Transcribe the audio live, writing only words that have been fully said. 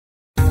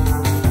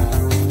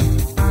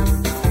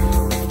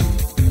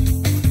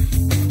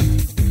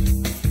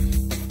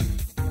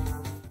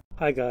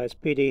Hi guys,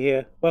 PD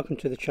here. Welcome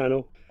to the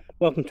channel.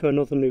 Welcome to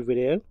another new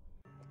video.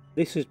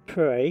 This is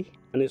Prey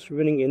and it's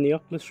running in the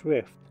Oculus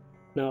Rift.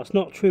 Now it's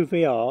not true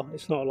VR,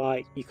 it's not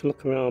like you can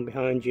look around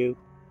behind you,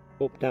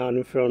 up, down,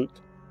 in front.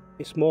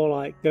 It's more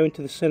like going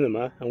to the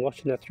cinema and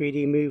watching a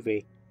 3D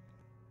movie.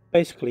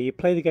 Basically you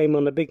play the game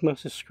on a big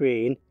massive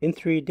screen in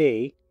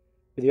 3D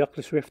with the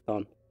Oculus Rift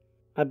on.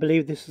 I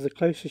believe this is the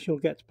closest you'll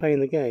get to playing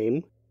the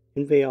game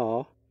in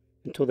VR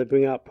until they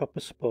bring out proper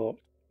support.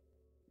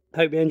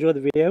 Hope you enjoy the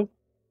video.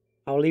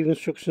 I'll leave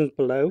instructions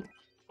below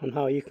on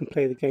how you can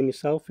play the game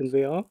yourself in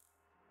VR.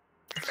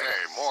 Hey,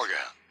 Morgan,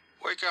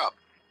 wake up.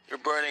 You're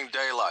burning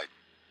daylight.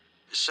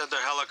 You sent the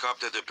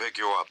helicopter to pick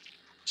you up.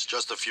 It's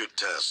just a few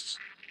tests.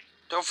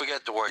 Don't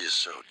forget to wear your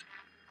suit.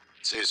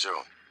 See you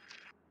soon.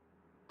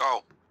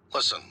 Oh,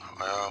 listen,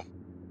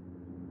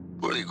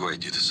 really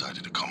great you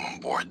decided to come on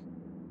board.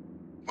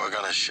 We're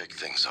gonna shake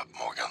things up,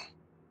 Morgan.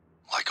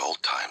 Like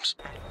old times.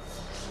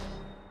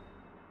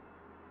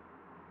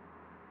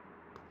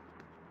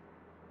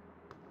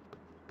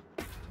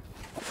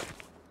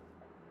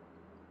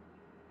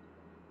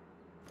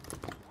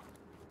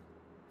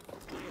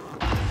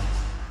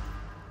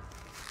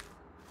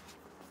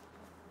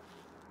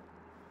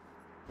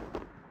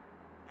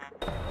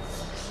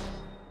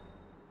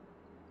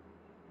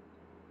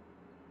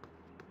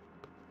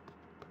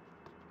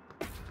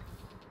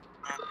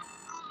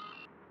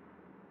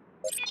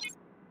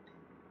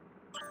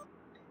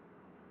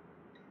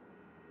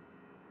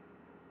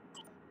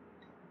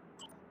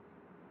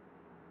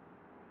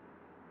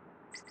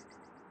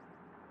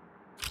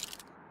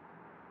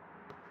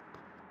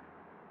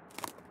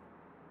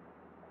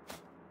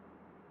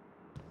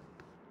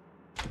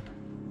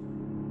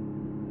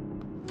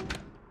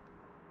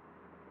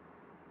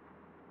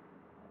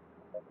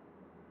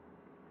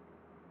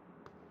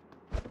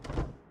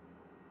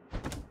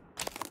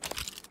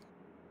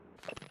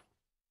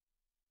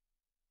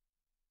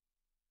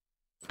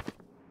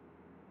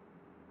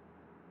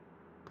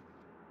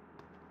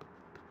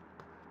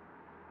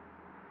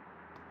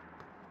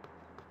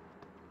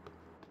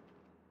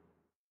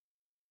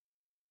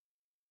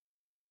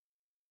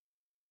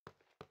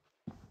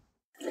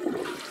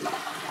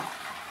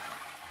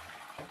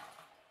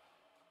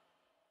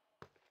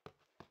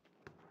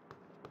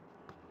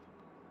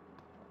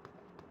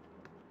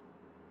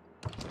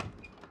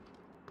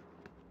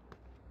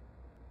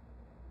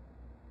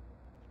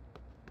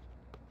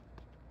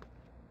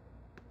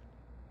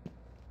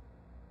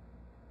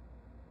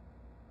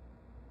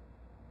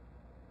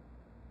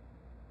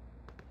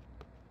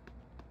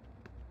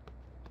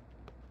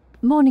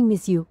 Morning,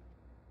 Miss Yu.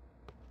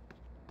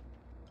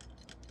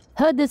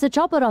 Heard there's a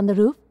chopper on the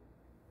roof.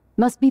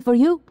 Must be for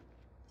you.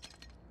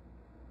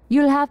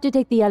 You'll have to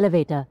take the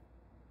elevator.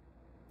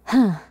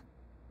 Huh.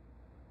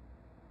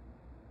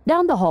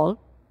 Down the hall.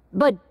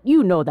 But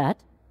you know that,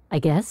 I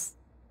guess.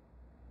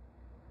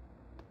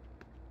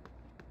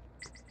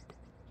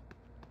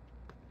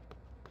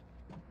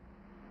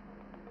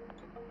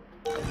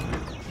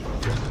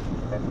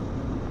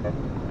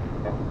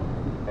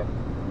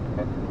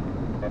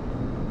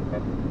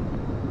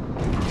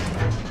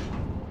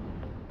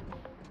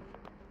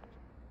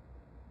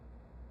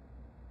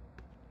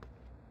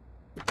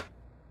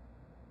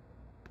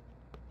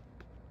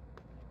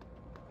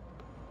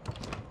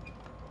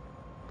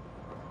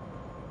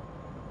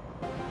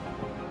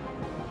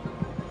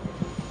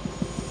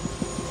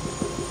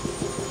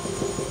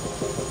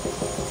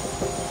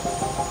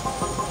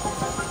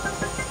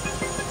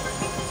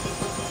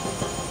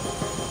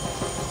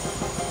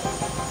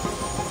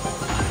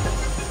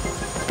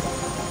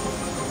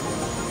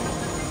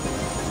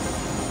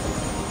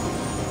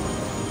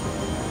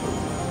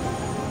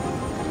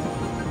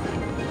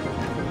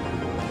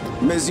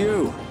 Ms.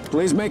 Yu,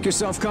 please make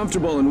yourself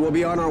comfortable and we'll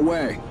be on our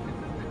way.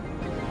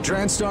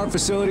 TranStar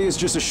facility is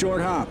just a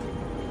short hop.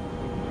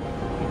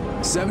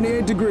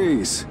 78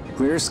 degrees,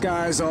 clear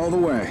skies all the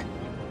way.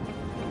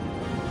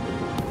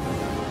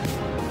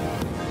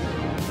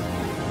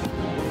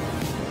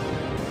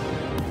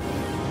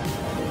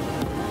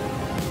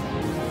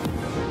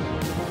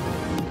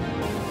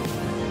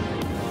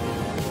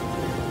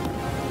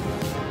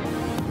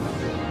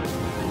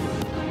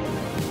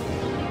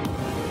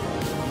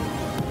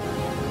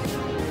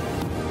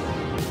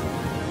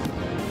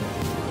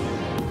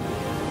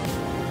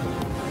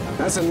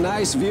 That's a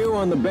nice view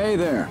on the bay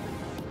there.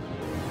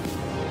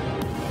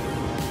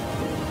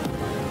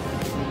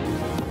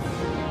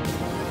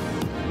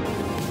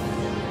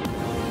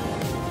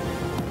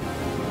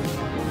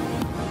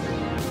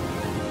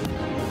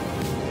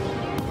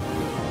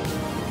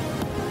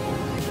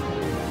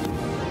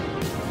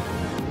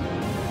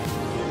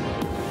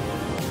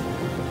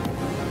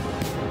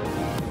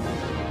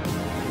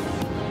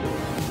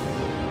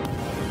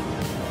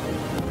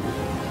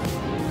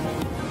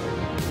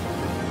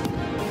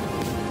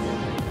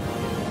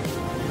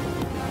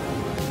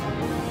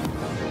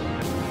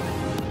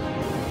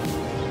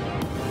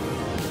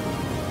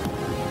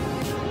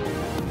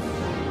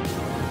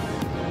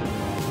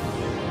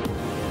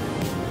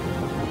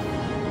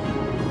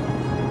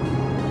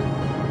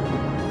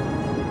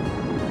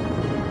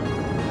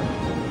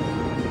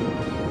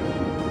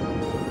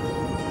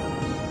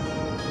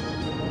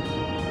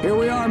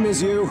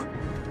 Ms. Yu.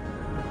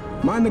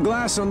 Mind the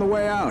glass on the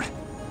way out.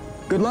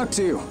 Good luck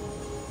to you.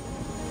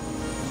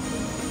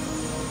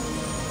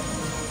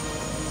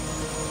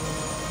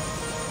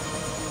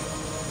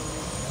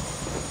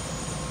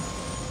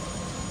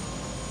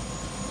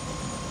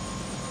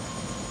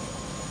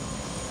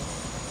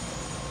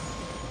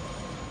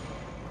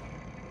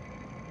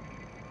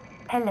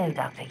 Hello,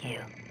 Dr. Yu.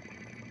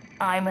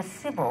 I'm a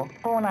Sybil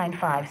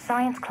 495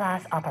 science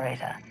class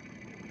operator.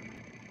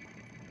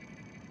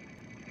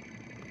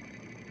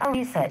 Our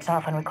research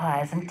often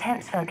requires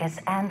intense focus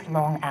and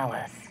long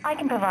hours. I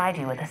can provide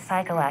you with a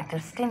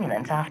psychoactive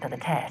stimulant after the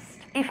test,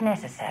 if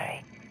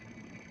necessary.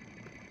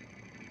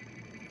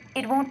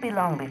 It won't be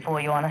long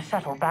before you're on a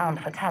shuttle bound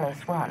for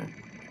Talos 1.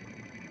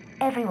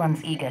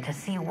 Everyone's eager to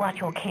see what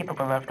you're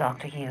capable of,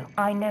 Dr. Yu.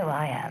 I know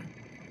I am.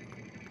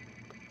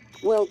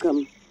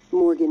 Welcome,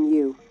 Morgan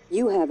Yu.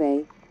 You have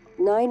a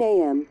 9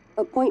 a.m.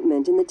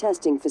 appointment in the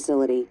testing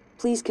facility.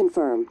 Please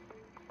confirm.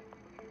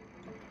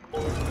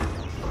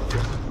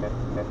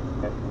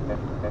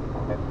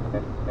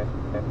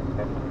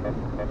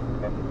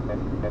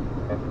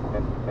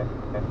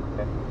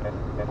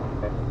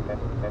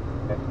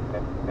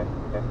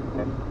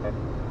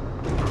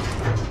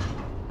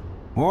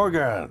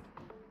 Morgan!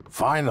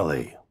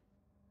 Finally!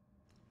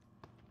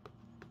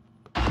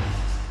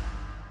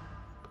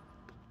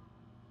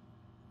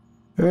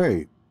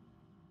 Hey,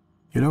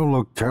 you don't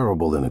look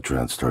terrible in a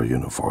TranStar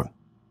uniform.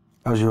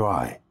 How's your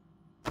eye?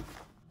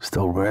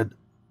 Still red?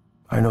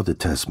 I know the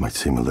test might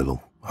seem a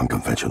little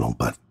unconventional,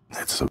 but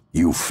it's a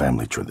Yu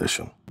family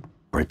tradition.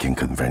 Breaking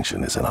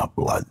convention is in our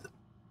blood.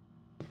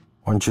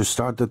 Once you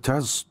start the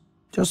test,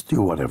 just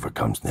do whatever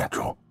comes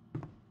natural.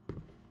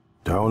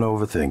 Don't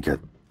overthink it.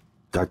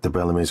 Dr.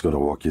 Bellamy's going to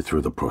walk you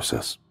through the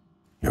process.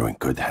 You're in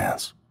good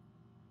hands.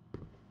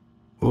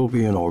 We'll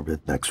be in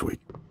orbit next week.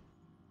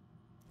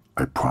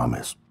 I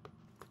promise.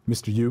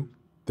 Mr. Yu,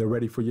 they're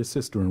ready for your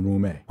sister in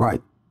room A.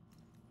 Right.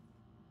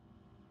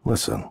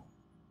 Listen,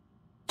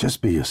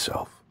 just be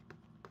yourself.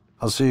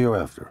 I'll see you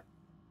after.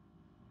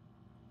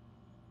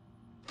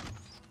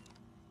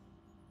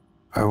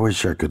 I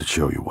wish I could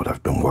show you what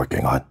I've been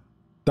working on.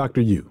 Dr.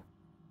 Yu.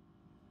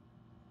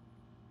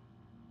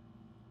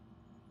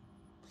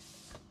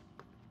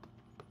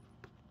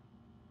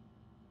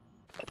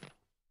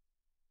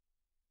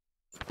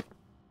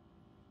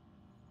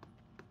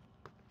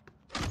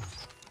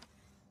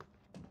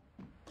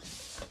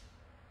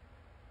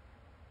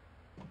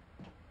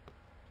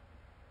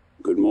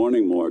 Good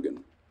morning,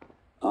 Morgan.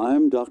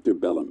 I'm Dr.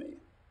 Bellamy.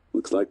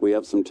 Looks like we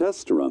have some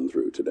tests to run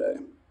through today.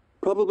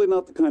 Probably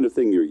not the kind of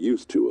thing you're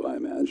used to, I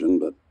imagine,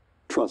 but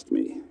trust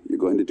me, you're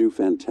going to do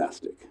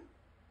fantastic.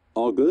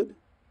 All good?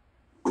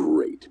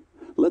 Great.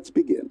 Let's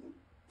begin.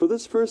 For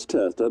this first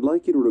test, I'd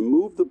like you to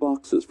remove the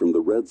boxes from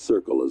the red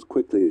circle as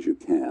quickly as you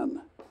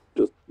can.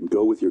 Just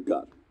go with your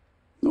gut.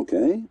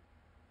 Okay?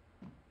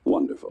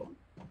 Wonderful.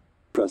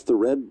 Press the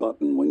red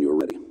button when you're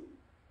ready.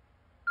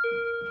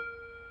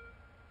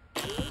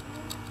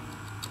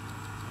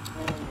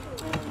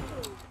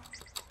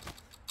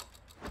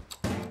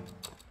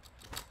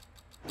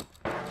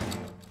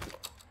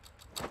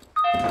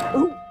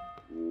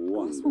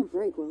 This won't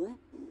break, will it?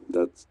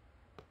 That's...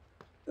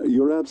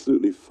 You're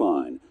absolutely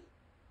fine.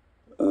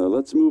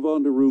 Let's move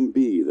on to room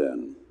B,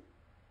 then.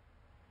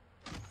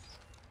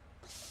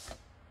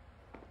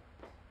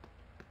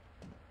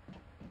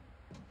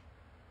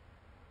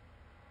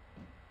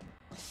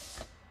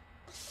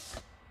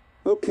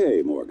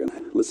 Okay,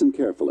 Morgan, listen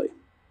carefully.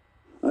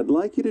 I'd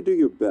like you to do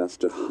your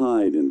best to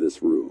hide in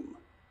this room.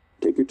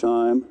 Take your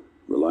time,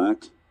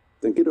 relax,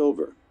 think it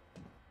over.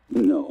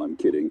 No, I'm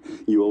kidding.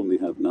 You only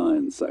have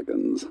 9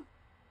 seconds.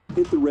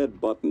 Hit the red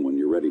button when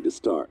you're ready to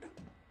start.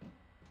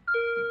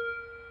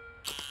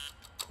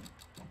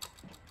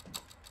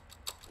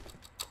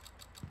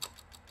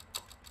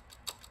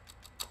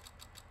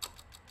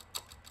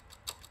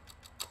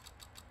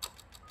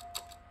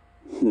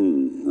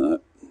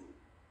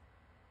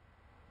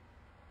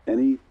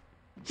 Any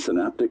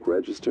synaptic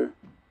register?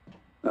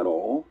 At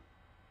all?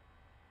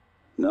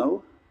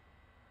 No?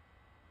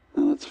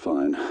 No, that's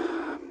fine.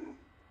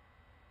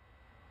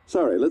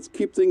 Sorry, let's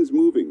keep things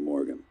moving,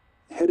 Morgan.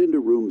 Head into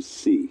room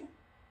C.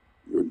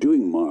 You're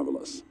doing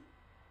marvelous.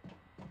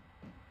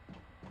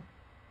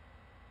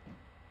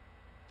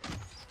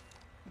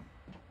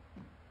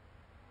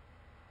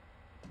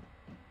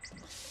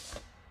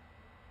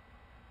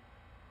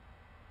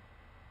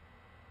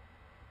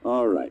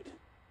 All right.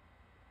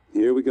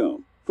 Here we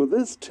go. For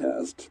this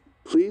test,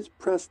 please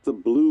press the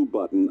blue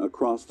button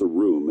across the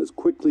room as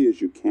quickly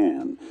as you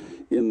can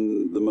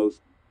in the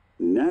most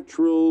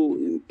natural,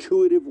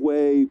 intuitive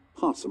way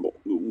possible,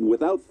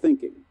 without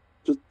thinking.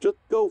 Just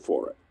go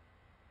for it.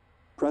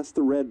 Press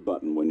the red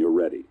button when you're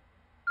ready.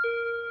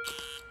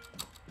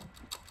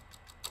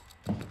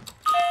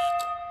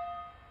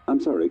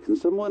 I'm sorry, can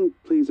someone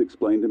please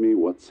explain to me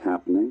what's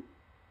happening?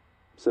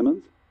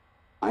 Simmons?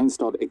 I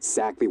installed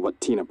exactly what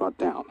Tina brought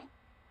down.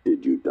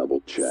 Did you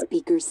double check?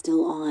 Speaker's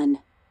still on.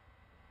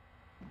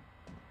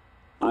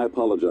 I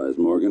apologize,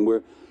 Morgan.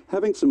 We're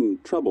having some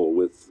trouble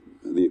with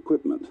the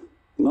equipment.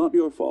 Not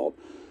your fault.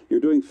 You're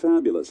doing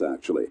fabulous,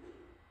 actually.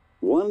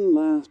 One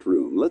last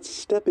room. Let's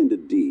step into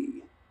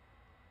D.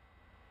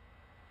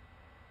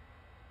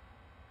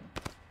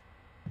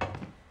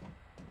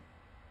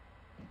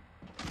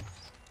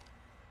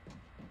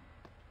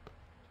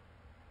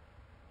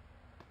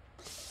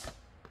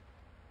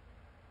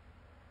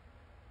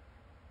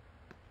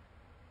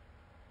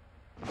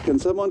 Can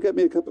someone get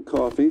me a cup of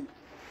coffee?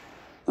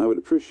 I would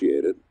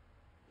appreciate it.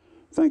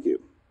 Thank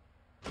you.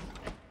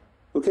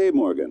 Okay,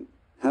 Morgan.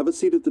 Have a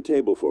seat at the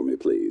table for me,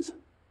 please.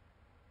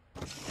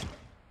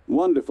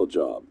 Wonderful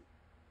job.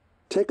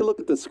 Take a look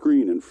at the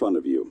screen in front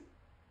of you.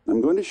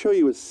 I'm going to show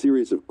you a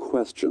series of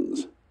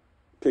questions.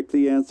 Pick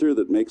the answer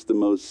that makes the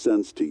most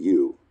sense to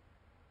you.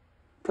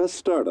 Press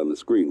start on the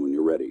screen when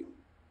you're ready.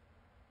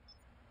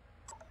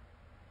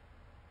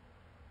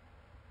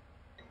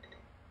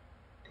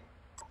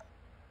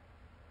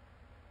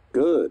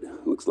 Good.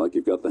 Looks like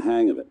you've got the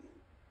hang of it.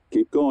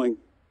 Keep going.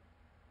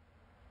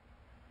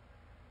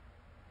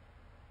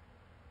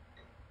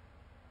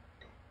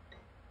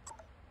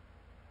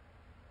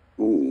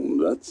 Ooh,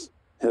 that's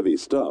heavy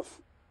stuff.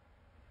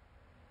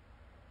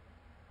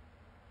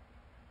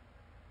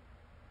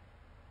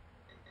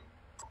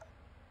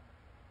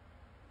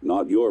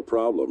 Not your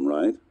problem,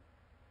 right?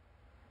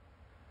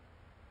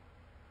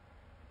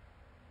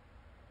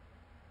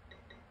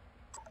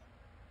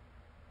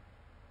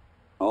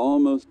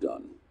 Almost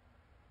done.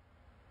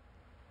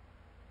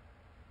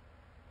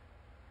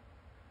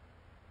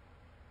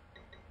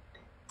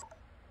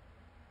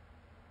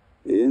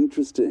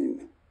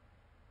 Interesting.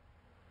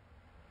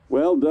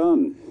 Well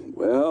done.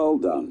 Well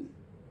done.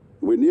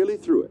 We're nearly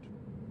through it.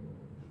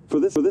 For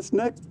this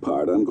next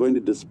part, I'm going to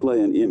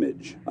display an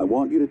image. I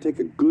want you to take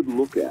a good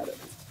look at it.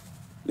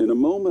 In a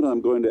moment,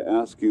 I'm going to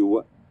ask you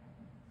what...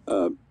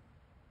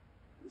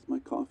 is my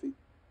coffee?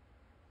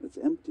 It's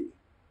empty.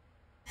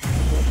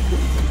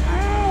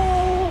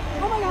 Oh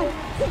my God!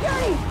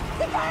 Security!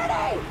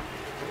 Security!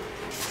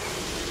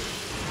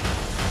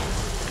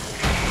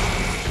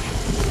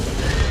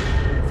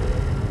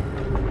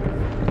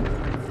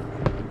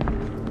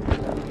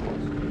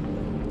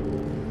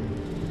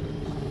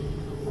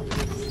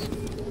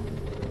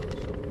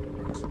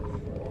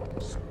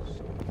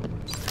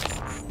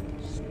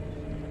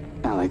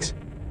 Alex,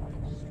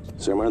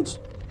 Simmons,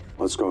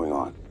 what's going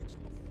on?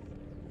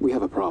 we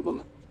have a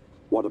problem.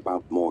 What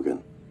about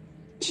Morgan?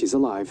 She's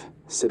alive,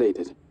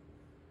 sedated.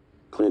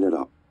 Clean it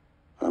up.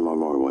 I'm on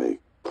my way.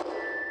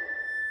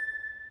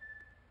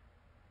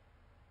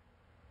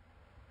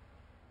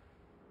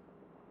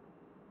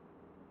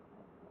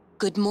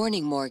 Good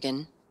morning,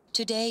 Morgan.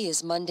 Today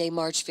is Monday,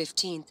 March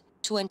 15th,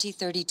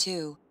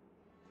 2032.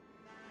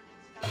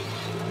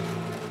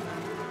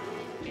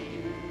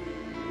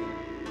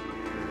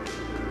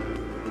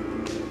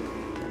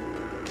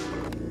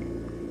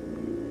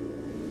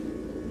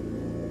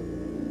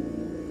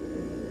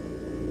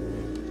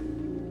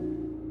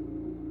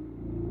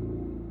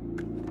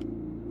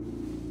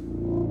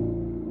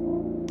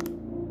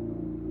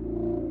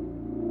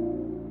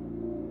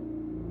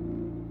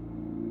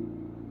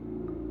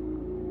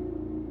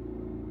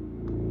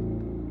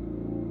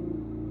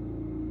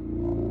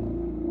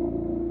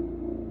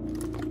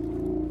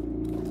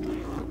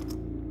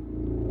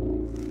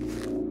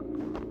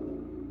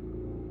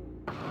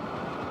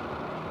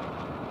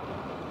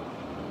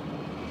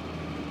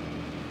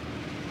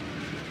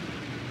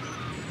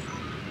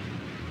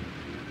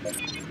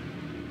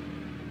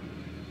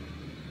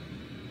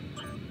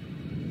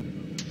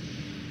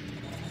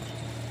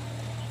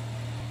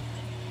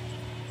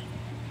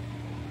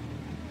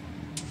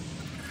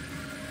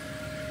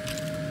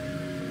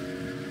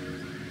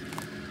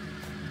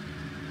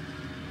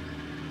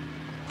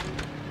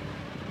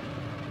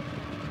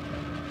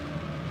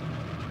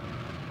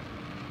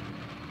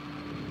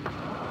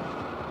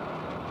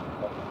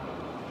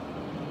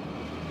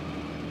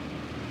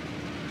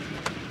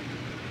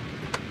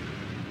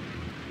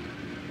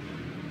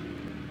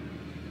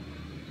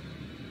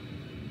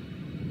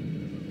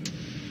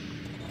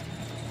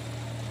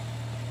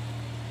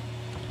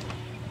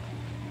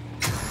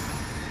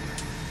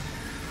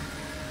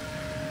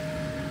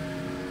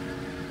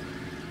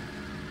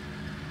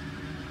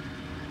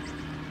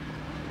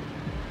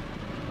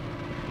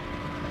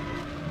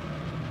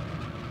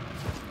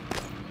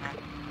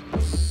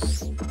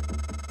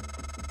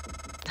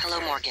 Hello,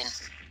 Morgan.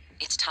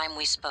 It's time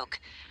we spoke.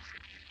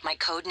 My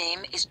code name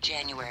is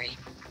January.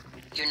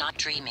 You're not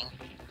dreaming.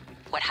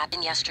 What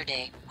happened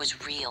yesterday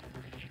was real.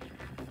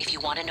 If you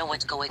want to know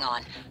what's going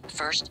on,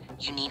 first,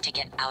 you need to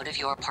get out of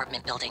your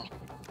apartment building.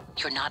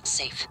 You're not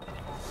safe.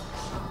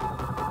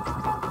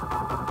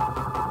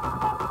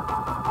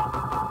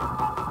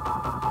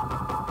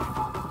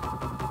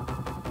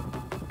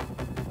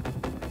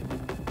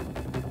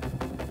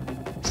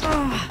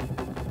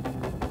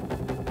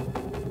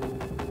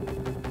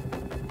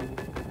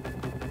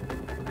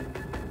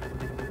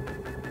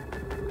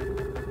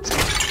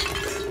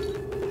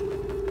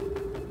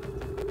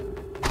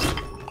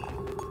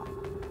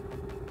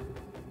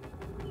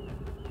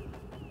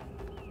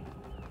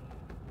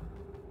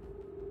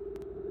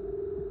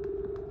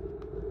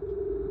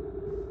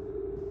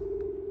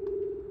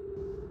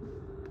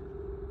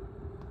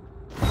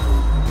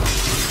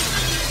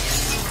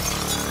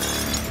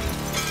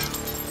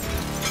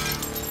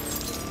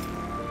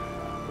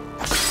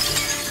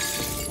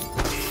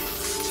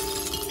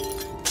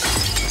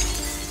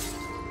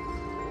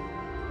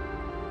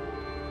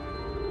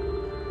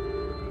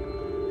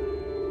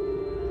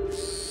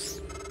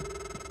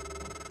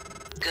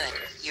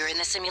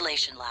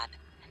 simulation lab.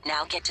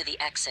 Now get to the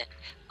exit.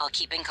 I'll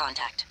keep in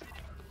contact.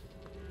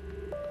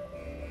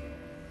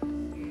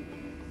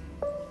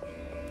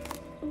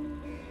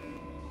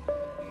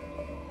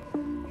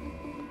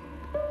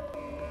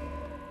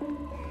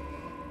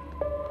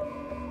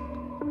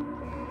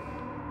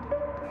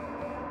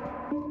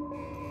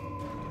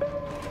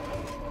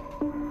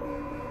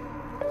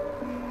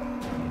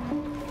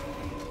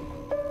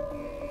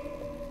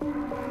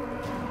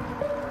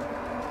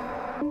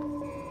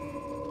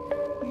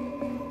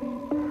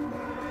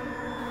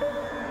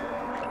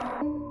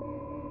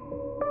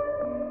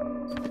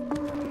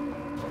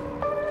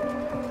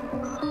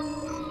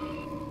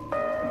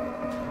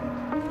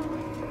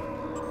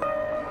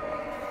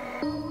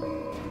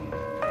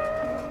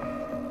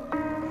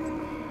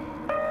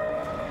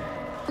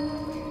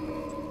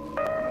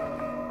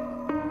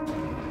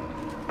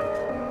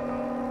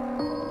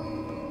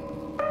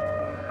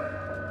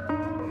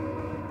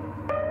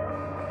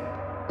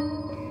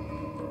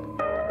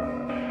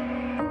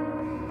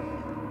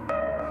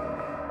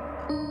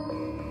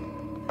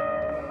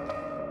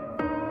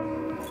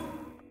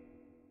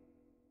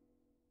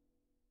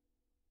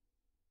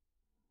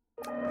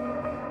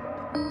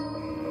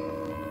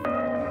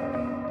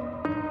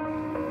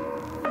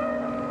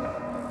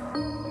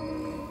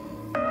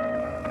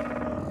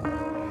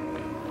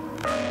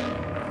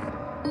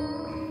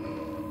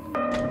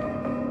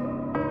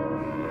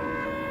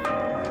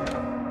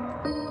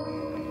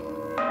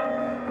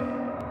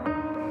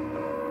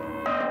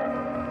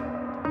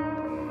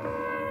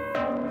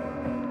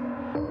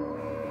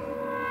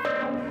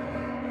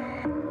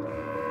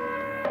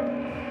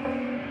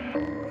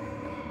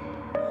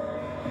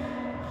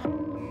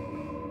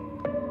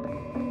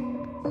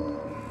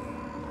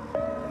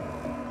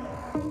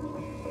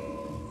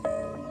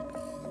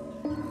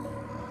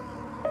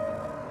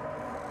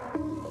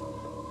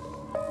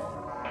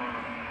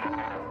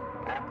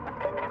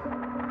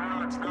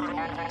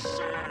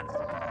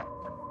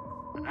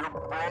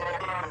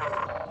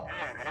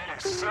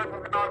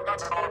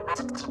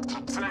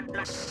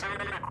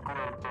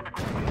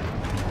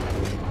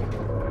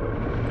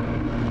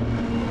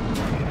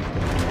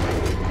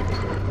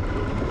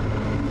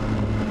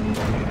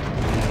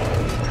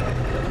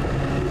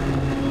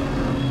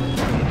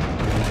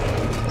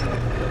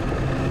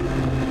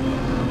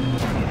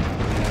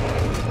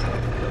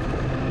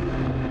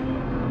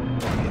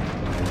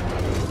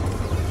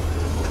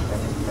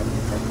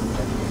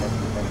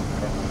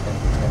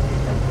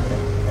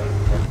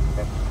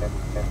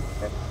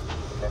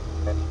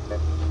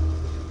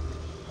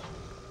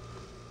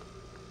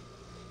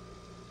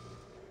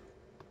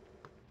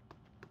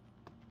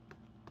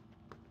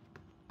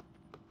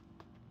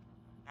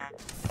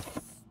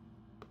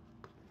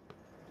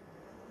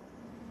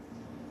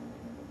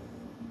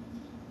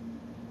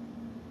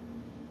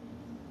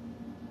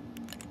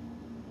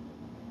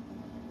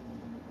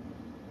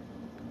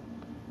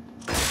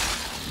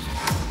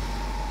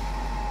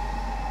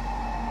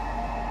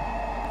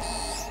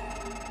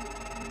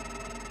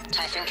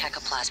 Typhon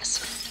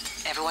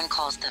Cacoplasmus. Everyone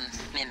calls them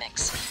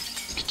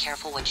mimics. Be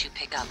careful what you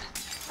pick up.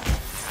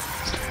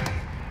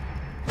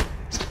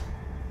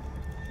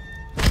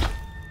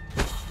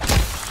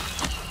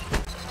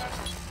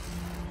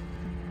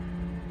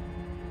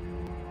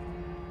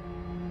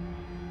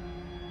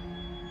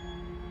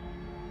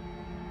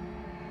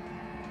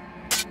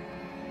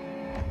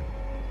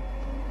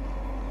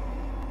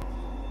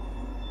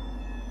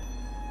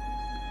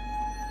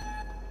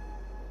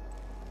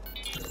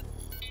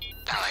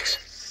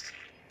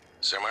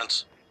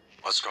 Simmons,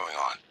 what's going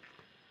on?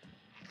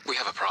 We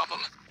have a problem.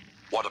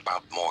 What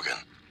about Morgan?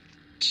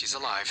 She's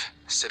alive,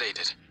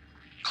 sedated.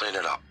 Clean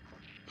it up.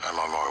 I'm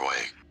on my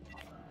way.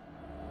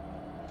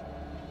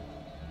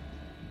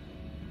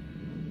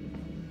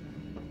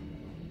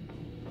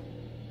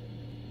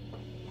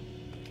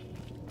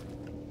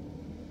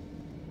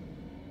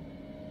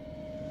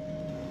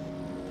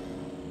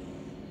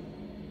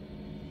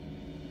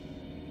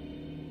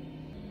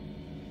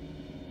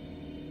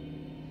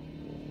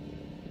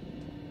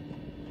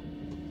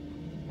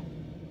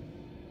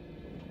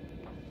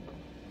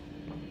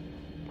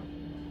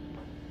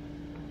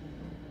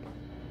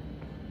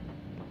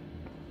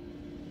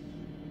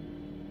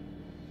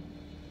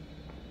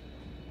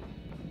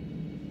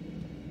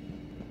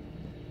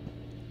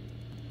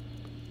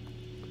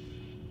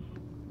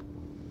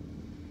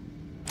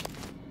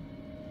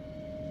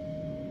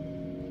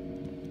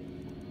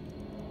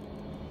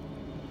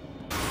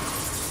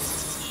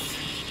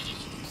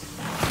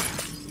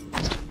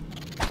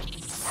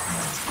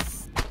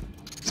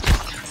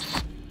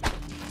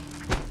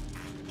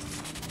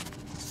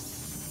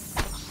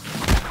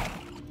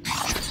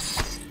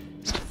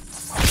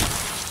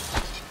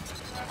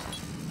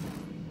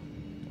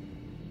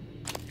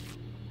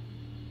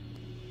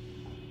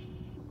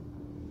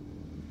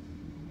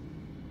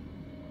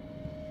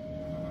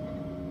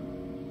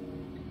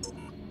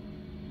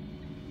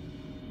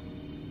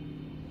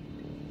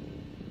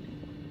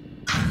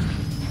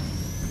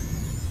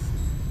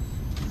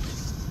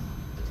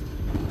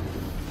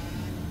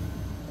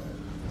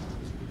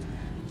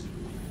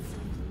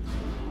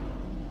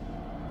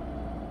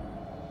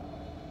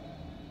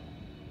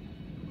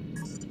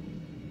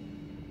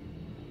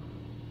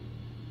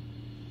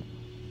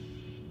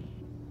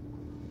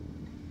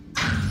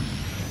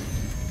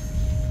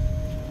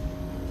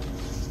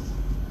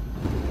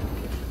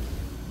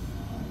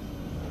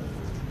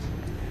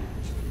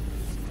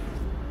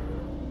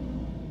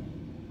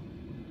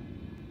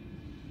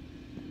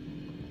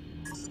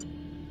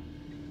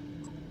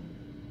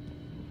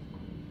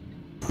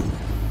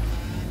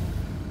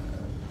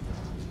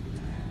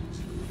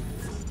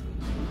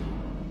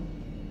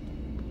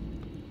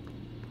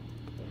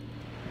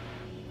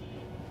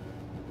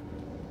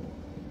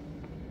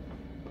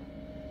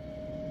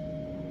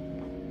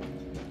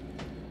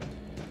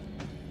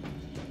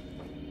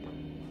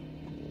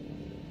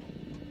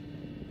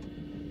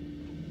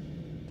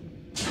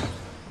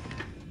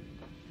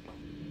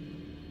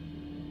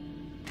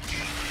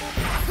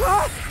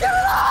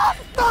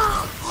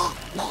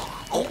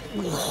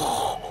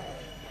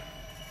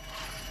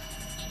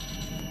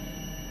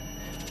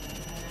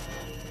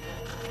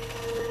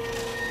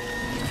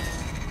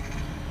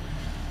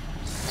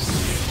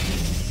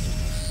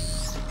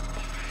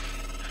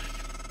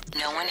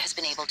 one has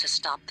been able to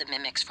stop the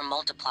mimics from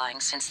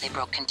multiplying since they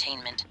broke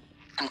containment.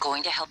 I'm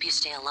going to help you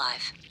stay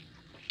alive.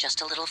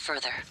 Just a little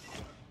further.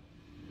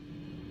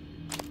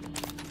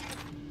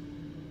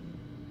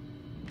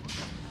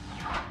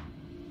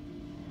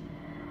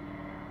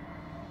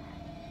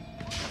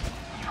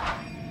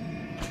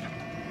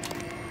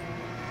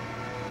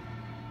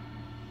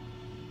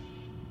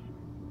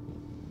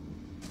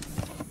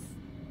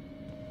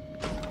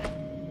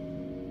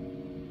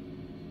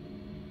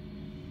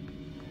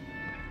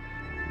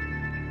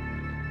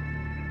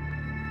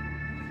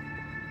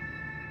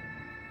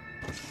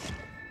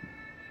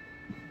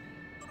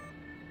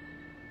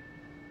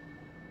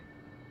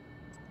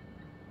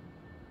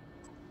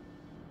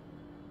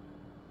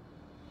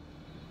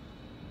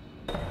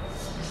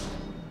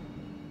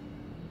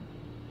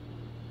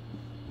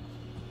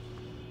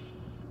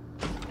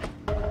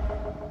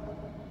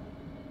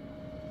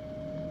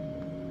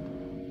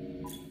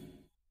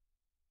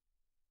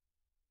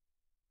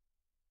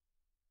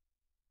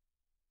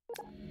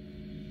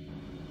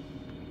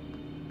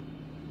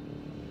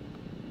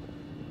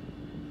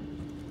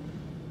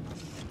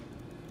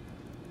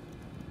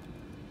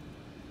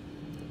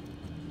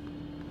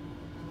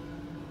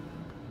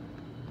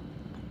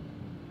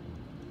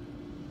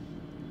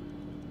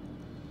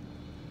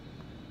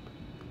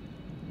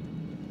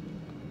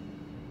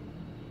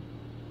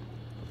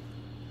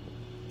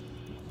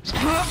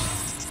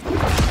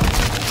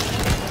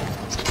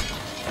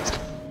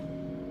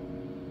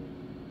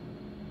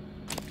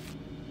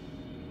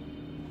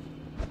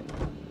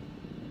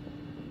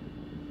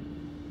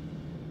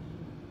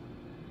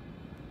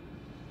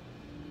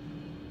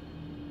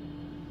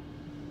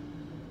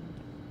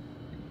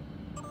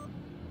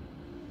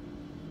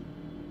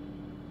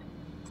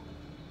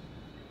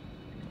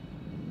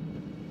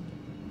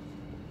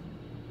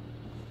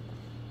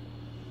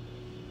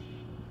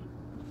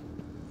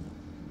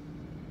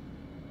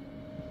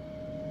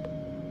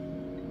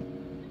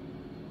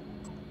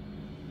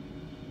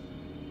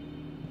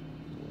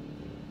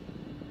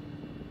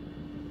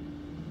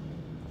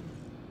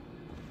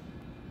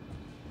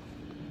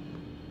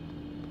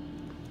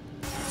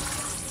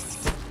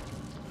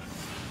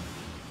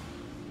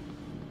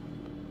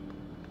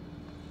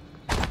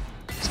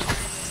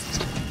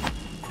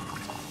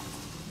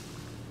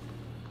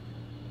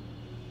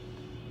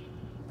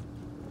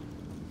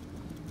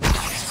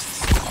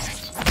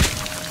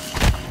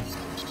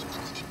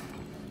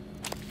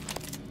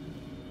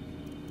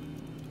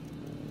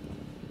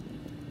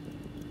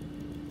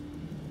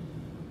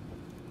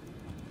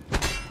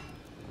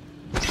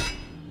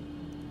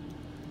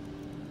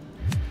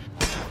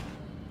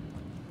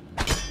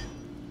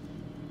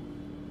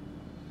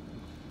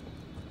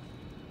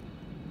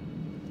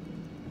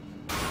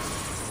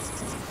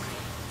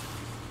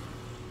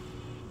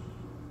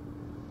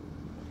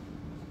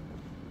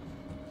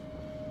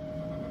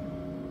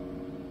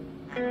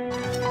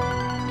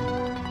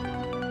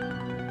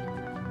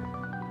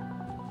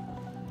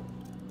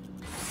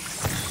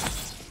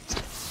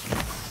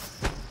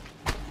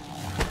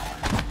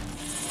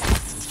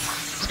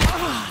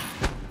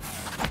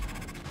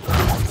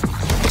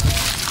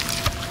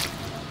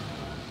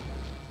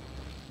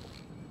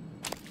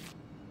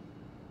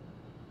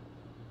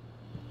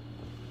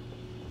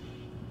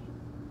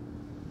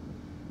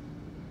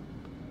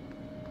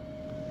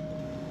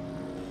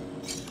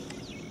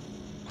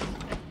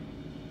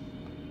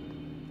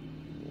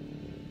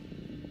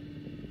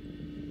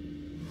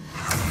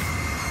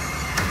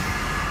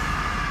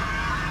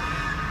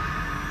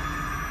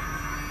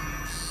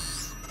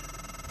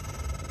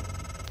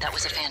 That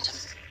was a phantom.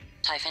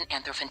 Typhon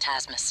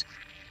Anthrophantasmus.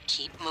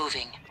 Keep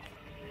moving.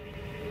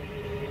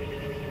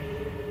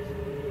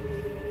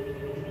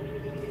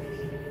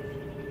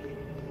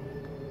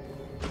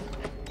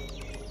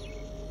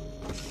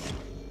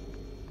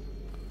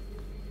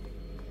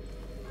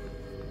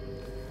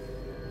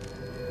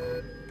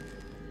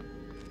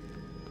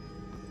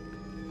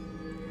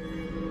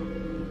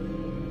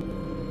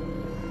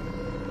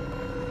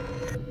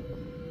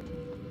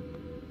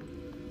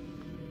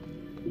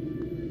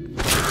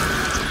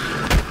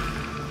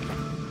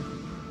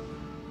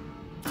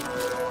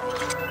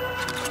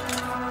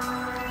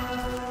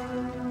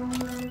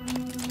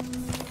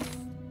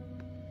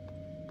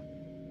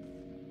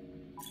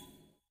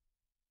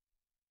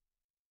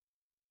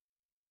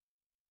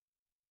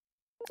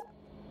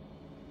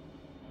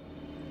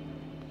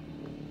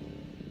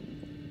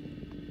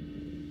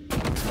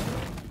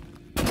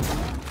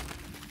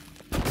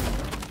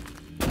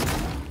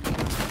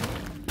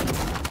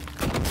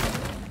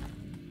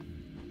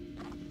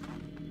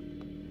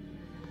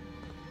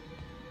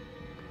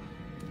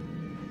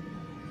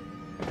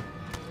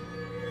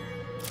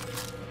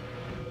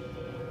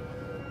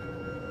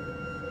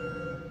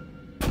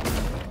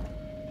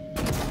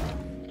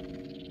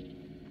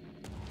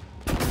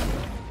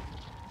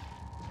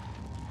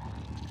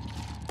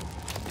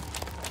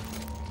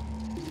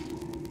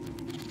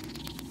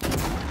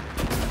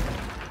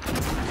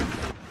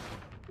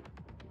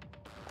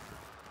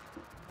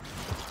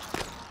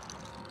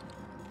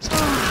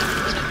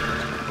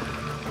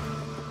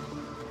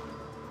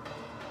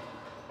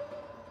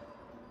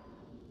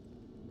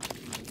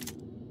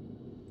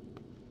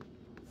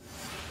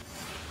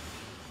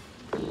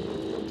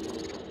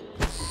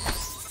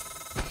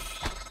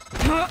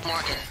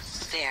 Morgan,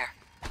 there,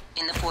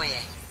 in the foyer.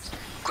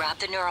 Grab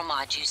the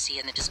neuromod you see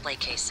in the display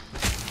case.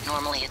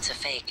 Normally it's a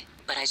fake,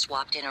 but I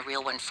swapped in a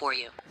real one for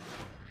you.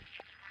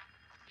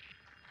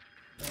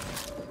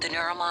 The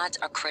neuromods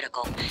are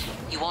critical.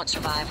 You won't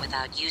survive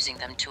without using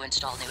them to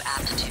install new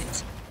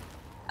aptitudes.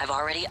 I've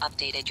already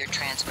updated your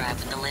transcribe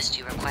with the list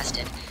you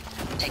requested.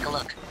 Take a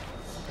look.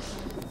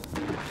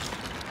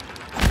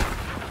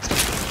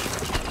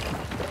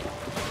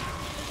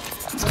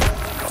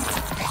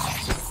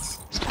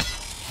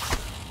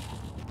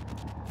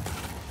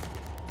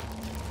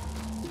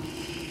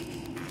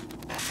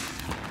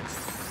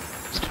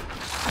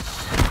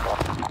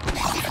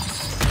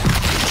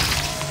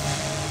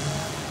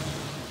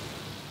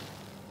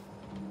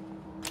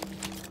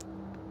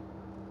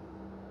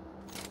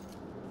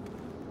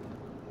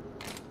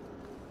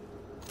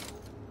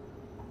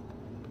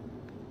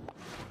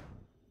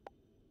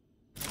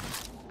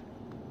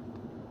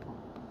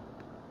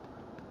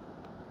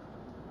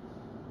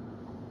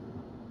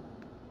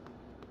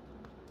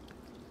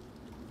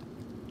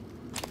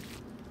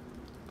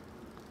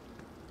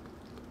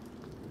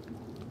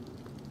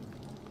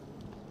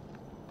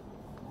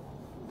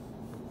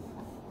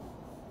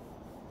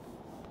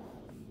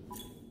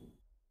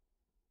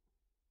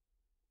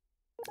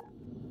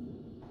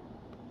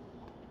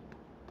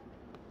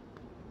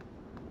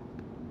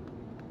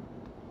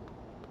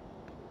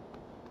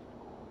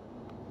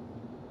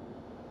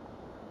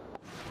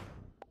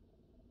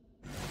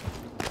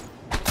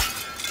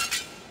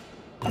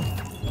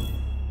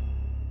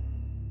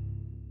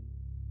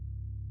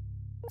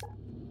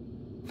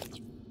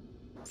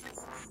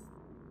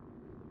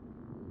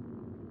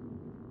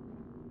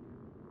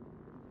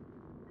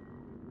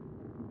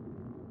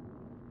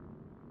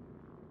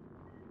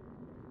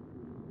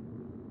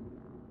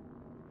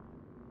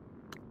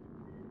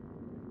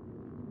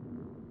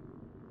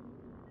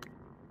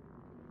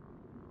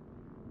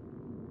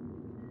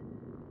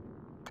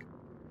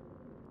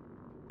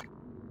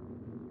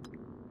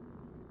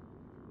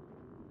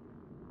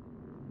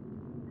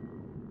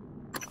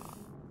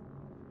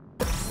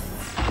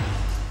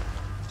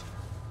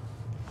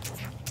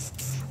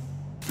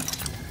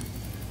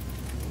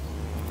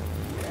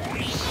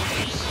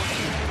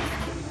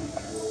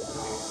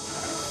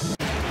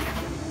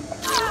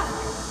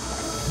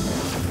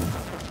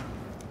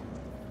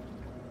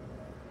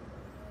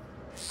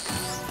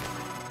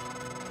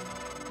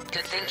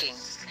 Good thinking.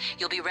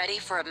 You'll be ready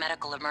for a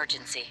medical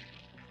emergency.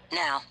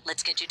 Now,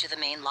 let's get you to the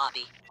main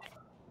lobby.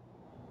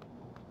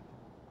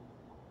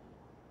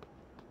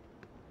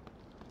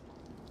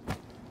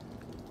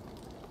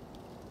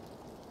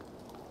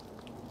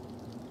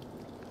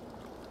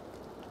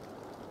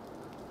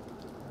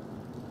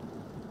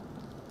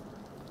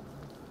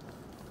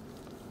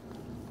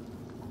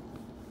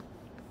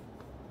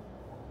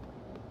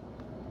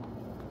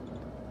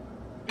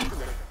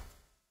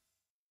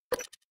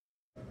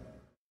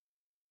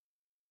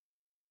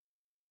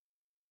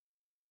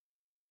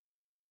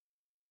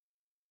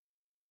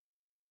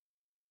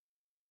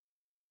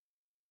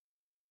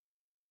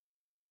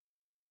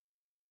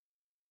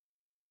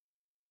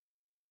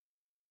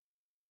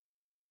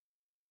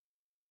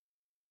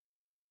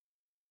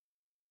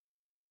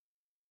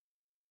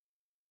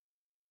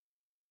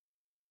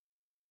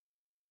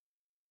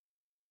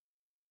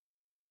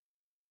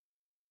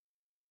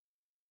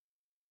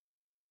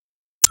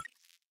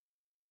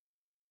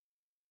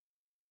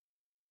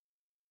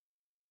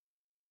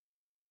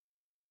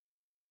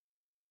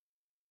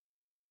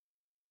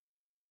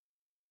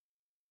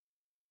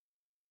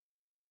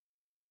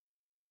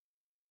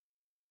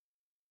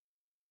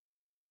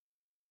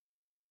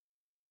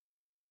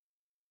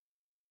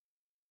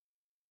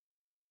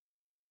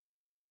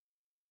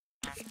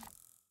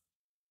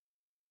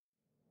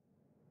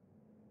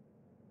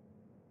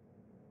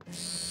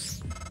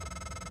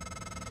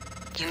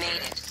 You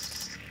made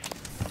it.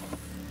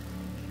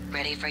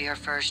 Ready for your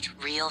first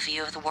real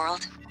view of the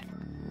world?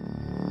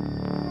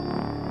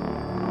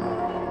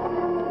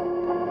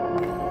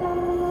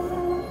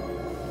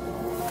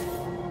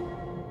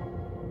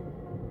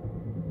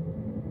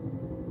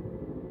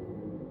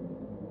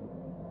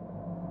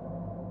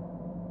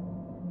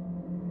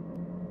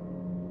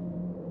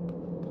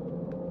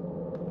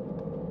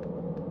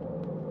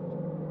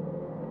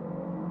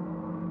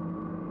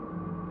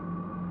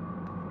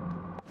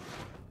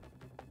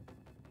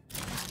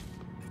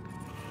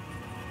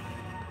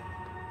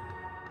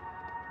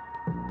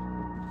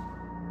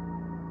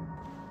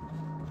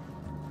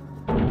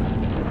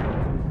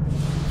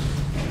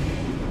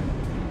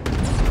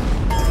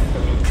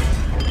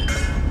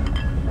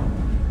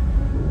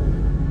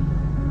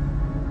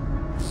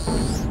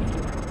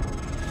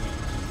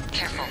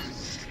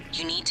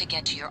 To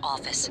get to your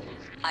office.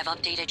 I've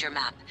updated your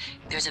map.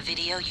 There's a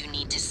video you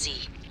need to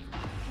see.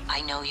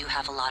 I know you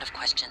have a lot of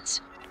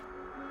questions.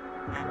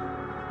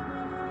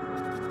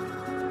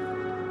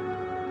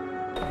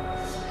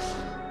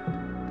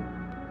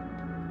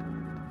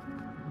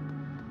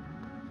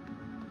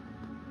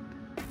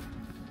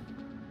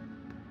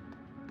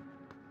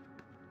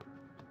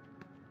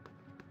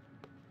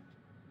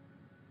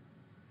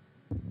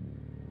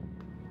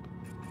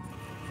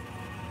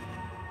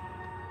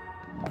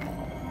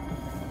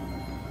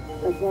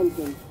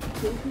 Attention.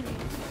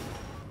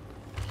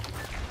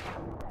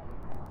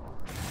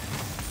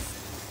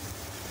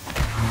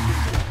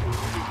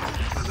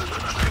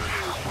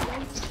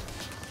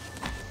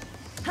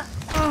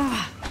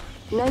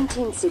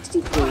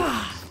 1963.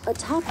 A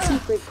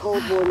top-secret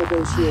Cold War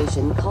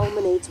negotiation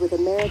culminates with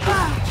American...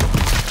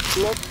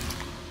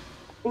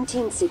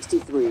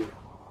 1963.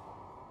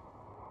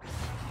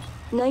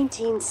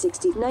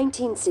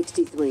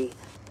 1963.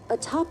 A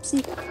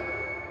top-secret...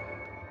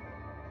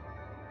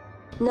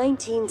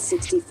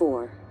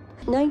 1964.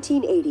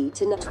 1980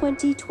 to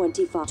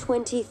 2025.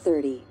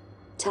 2030.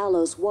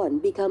 Talos 1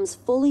 becomes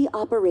fully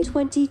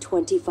operational.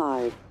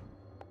 2025.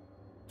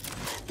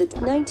 The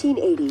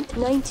 1980,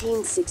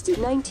 1960,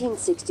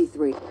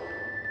 1963.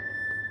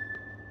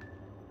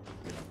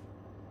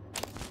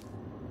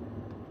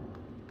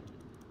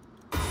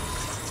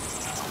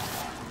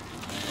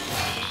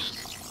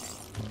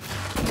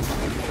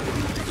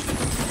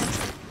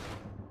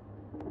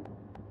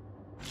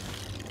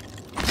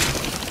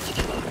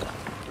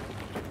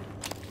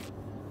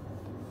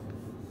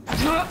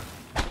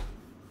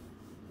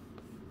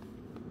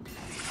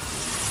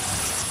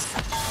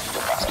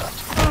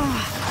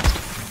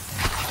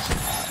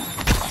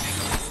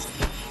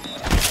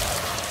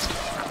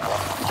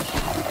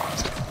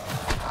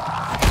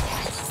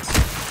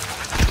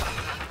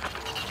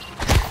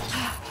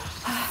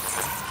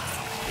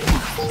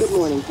 Good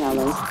morning,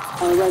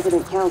 Talos. Our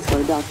resident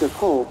counselor, Dr.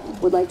 Cole,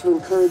 would like to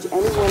encourage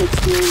anyone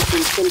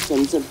experiencing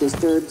symptoms of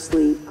disturbed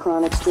sleep,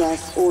 chronic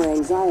stress, or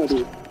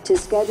anxiety to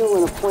schedule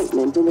an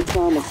appointment in the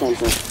trauma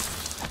center.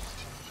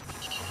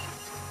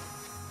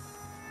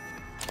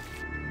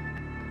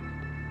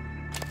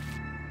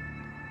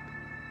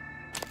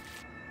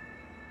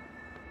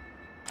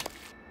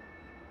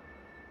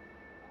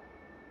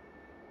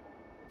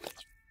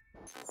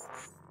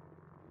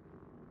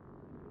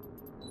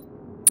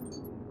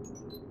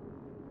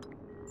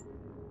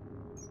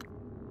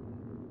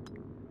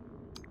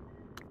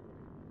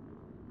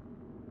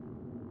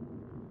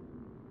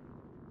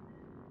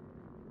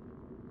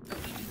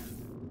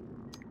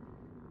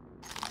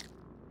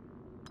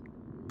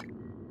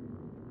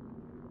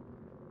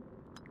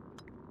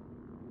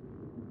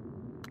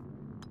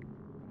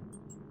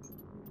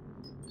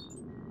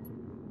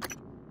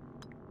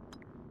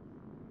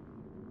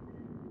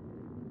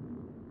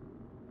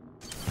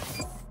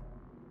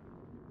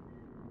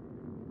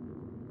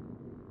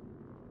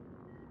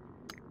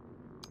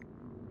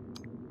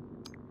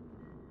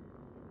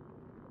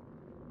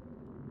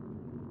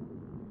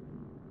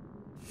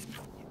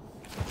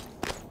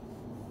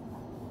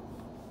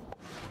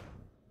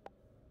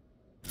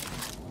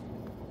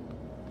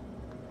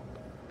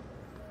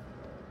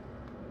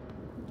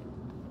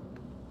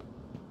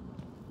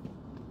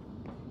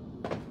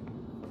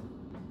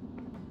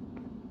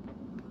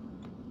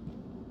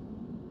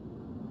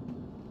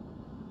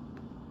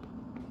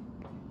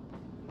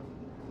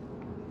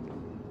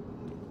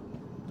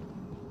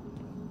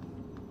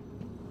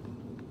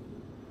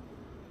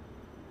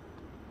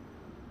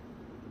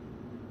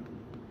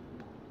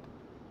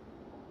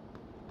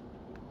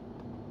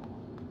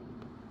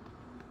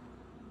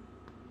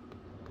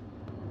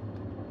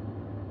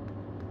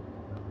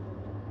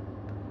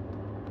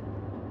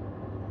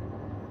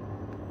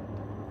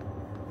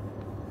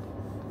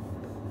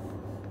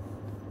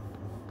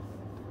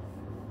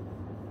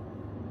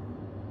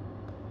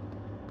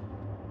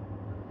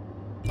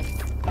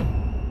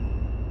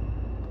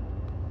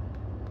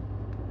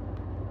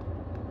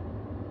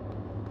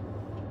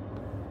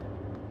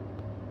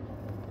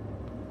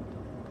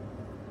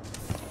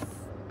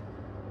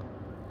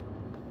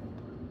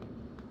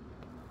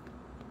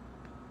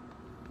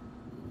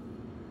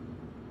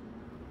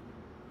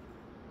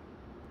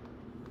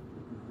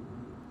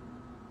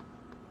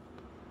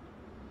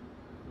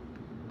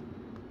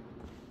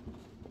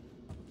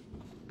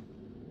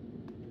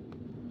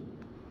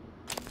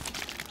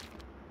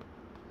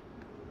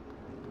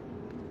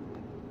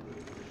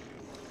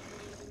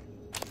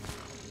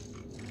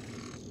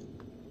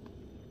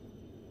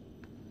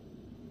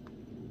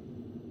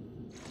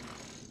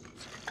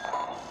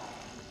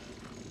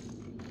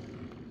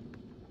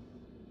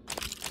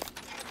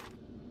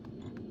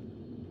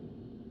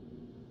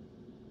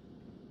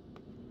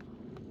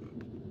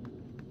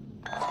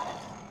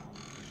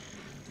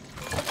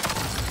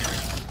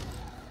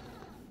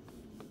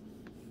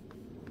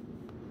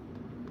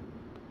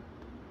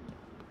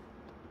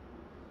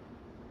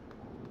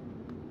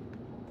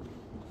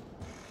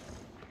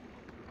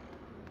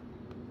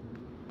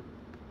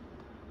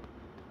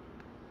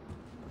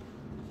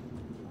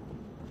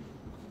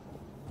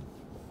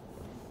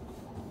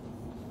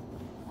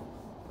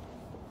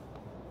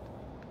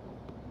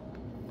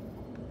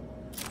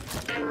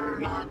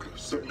 Log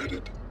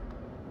submitted.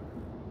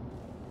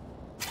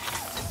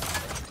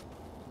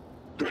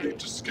 Ready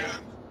to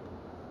scan.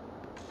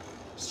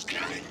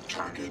 Scanning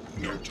target.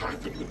 No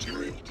Typhon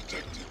material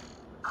detected.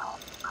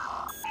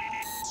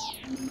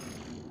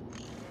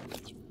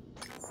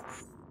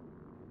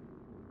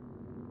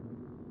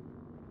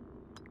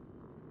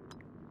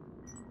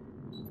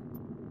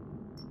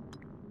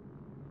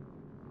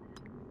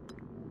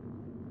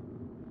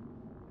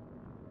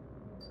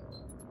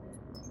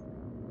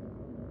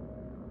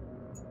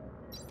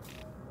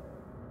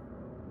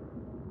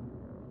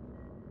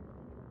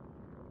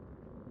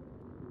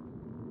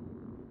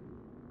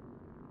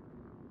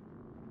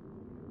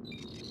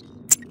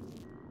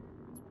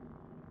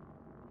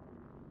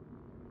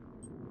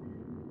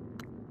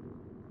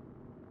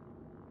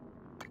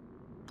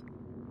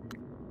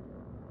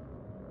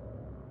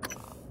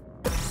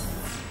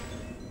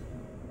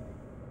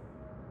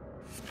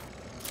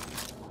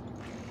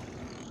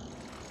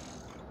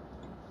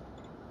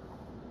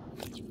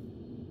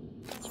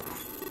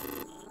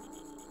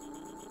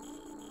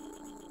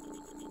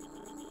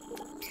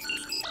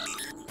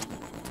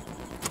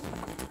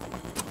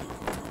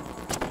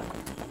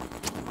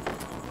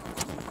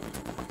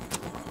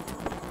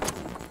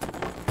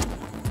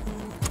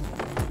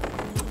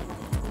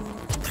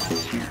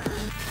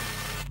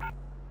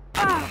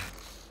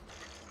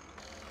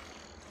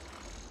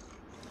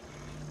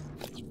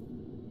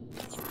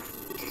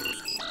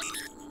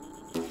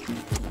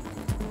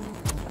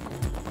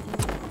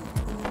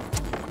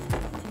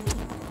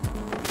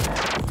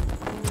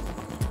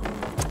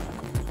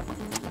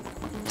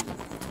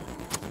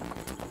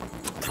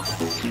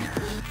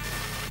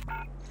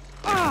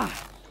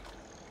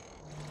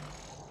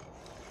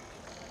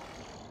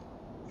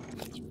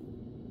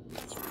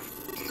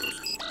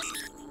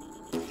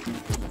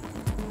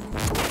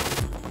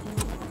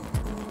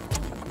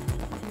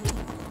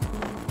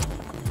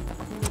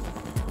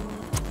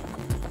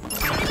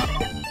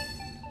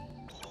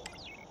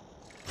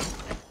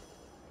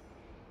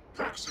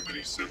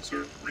 Proximity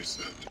sensor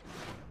reset.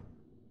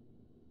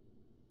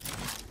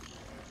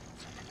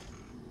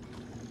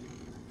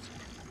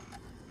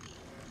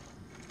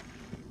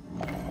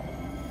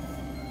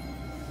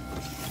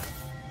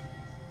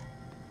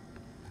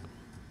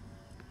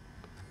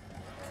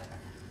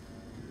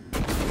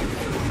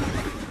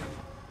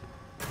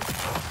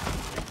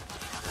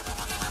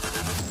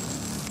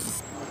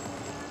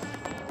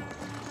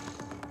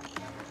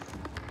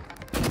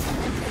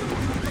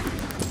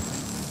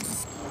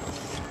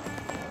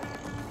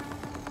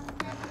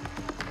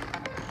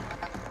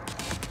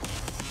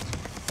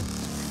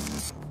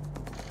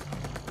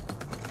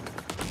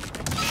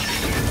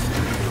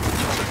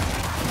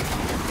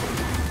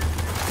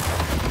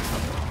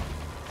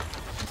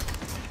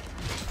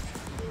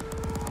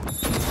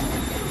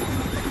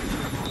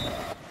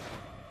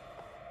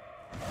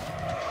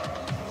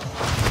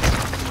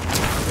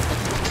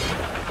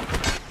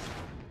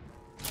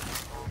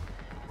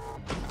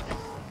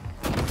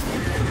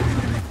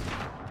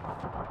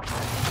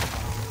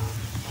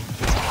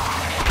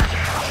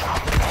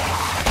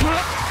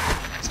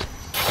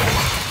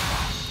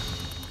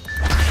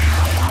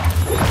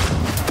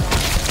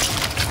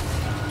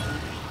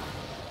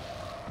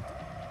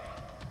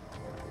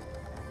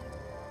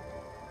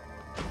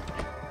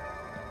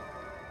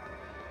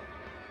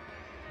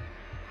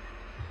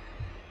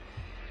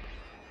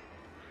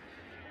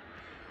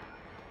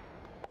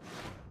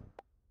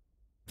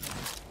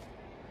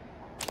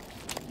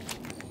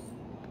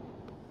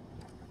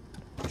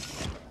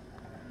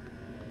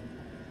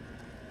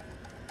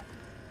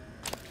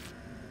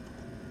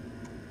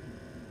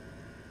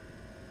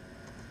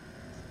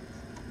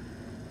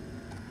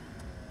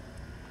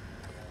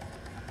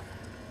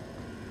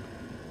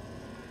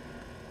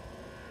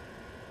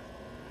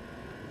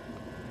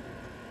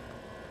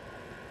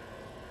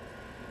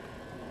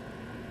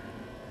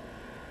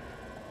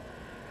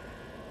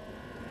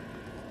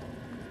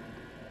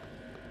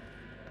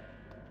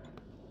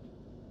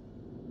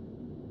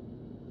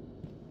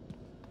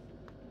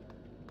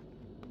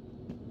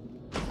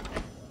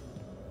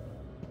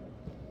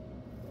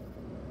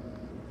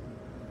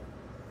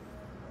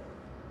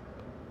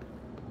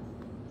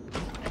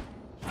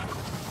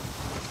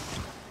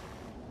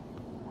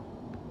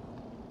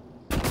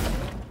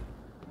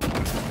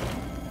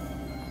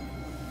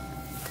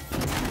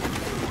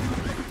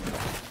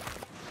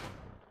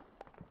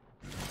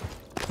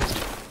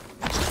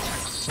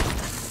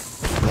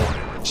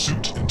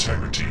 Suit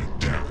integrity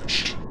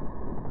damaged.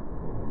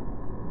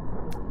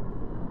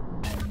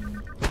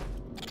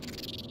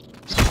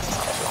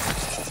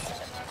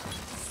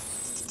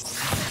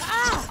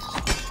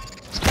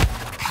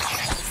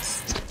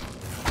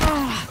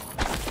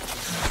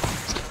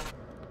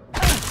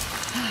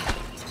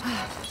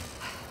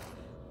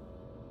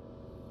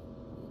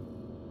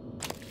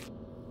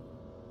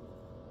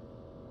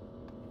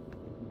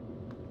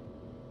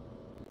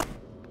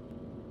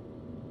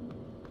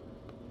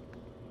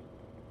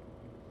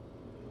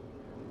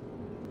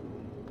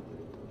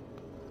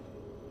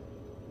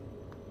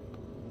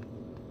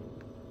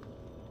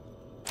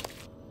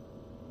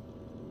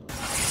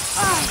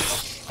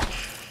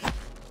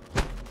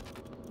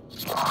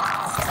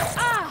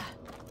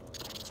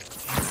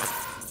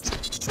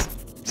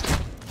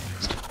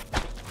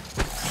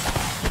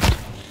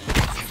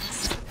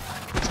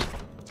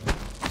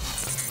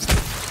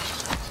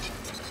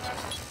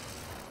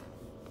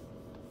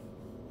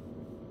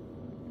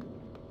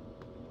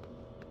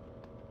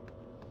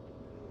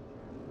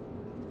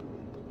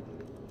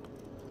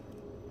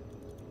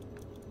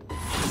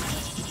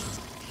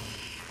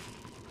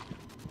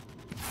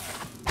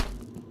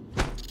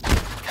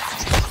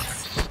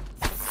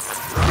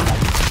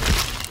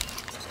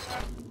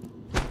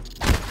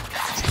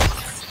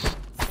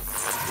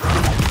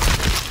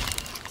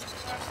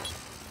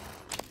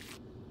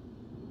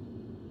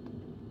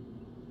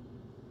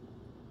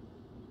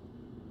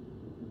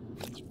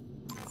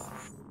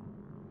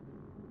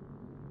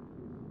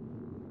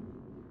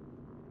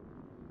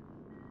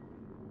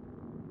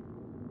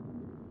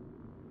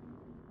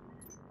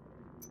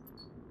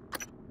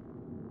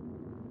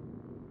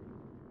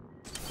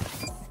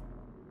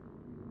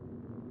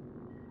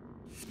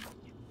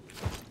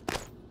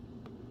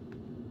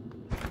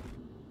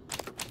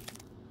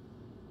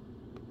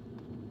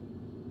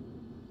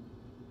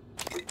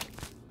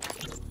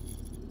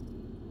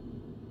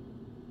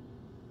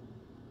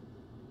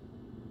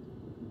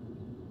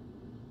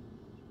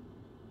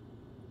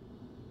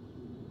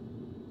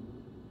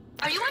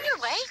 Are you on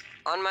your way?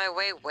 On my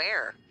way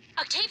where?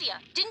 Octavia,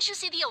 didn't you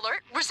see the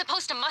alert? We're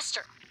supposed to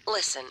muster.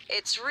 Listen,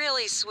 it's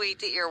really sweet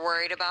that you're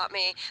worried about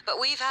me, but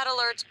we've had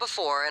alerts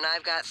before, and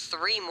I've got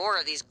 3 more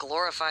of these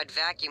glorified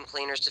vacuum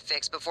cleaners to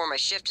fix before my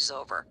shift is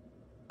over.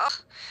 Oh,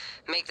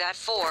 make that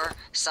 4.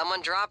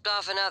 Someone dropped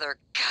off another.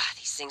 God,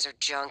 these things are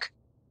junk.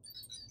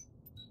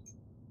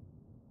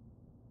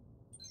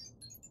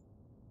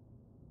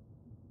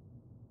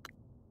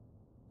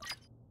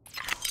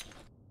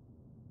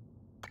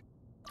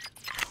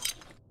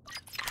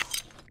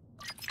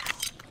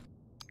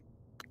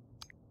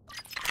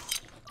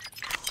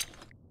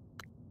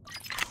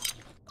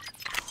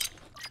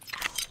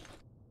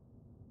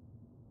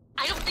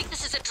 I don't think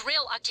this is a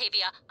drill,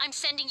 Octavia. I'm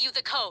sending you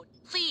the code.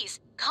 Please,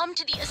 come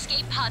to the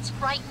escape pods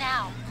right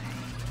now.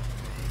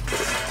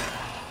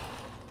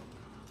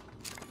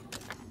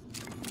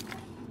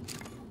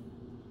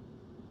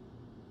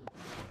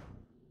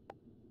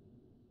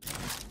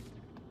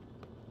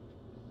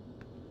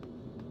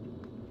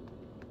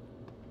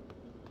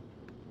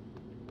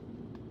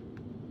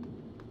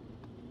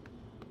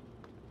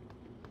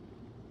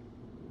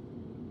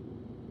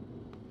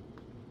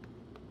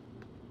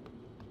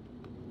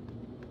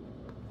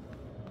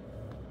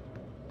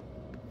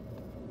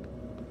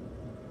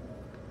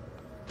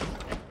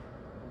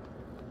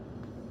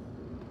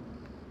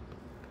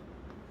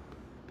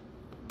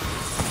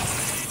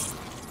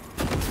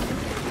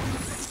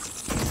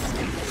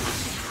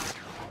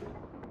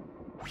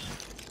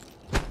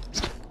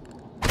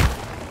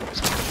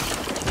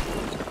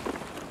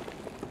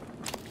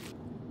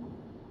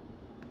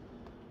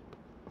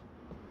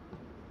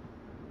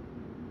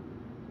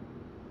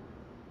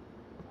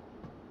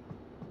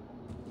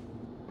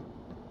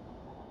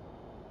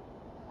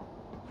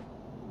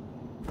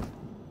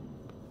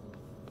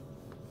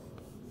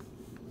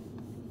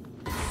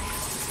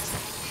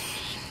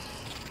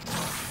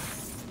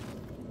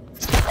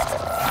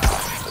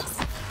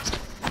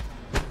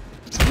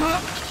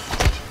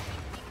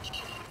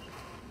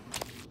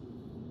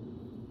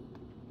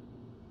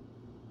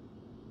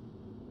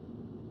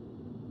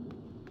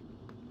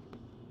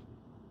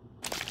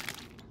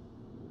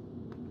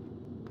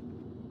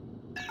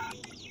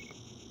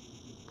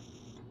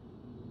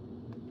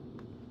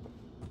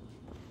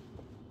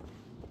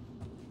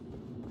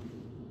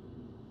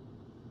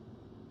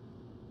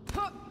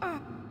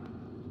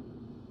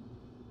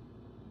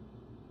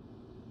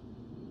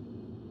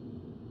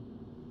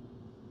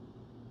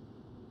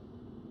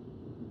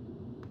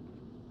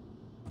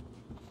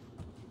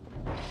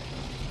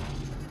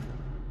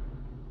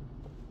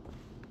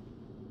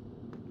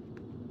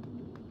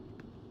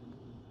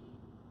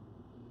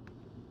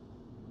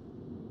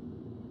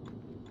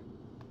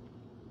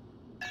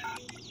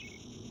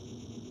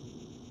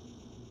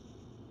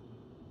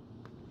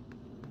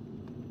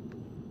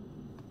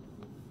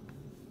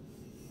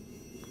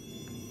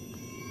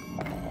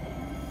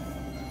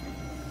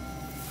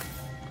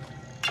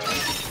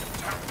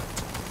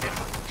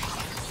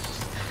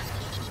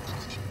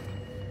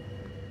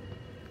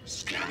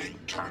 Scanning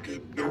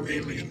target. No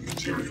alien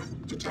material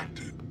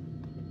detected.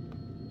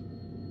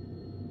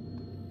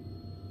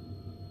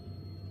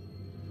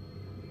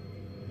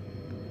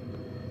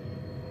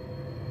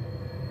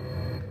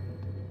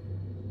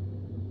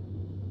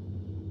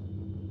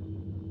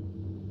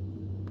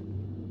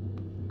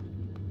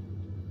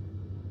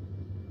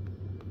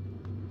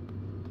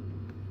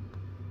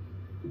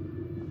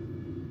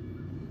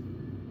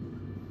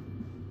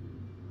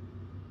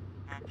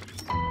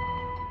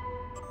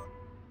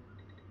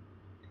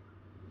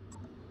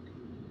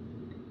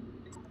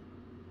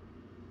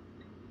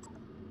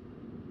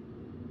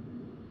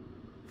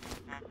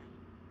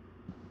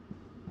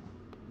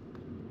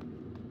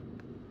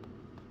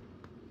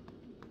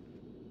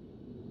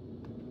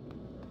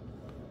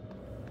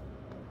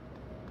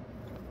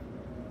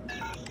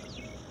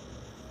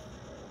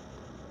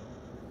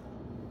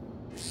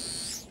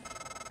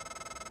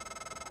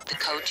 The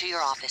code to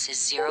your office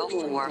is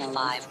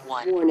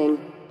 0451.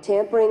 Warning.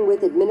 Tampering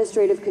with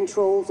administrative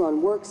controls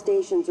on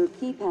workstations or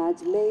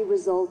keypads may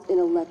result in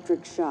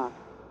electric shock.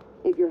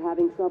 If you're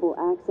having trouble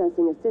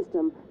accessing a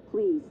system,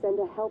 please send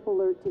a help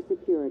alert to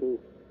security.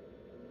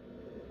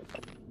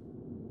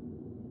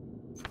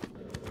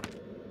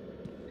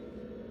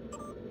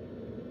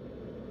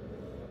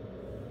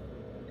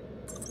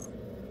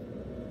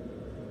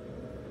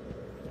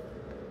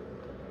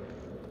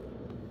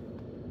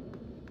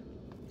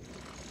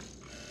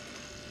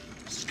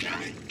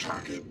 Scanning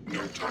target.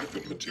 No type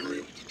of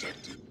material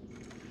detected.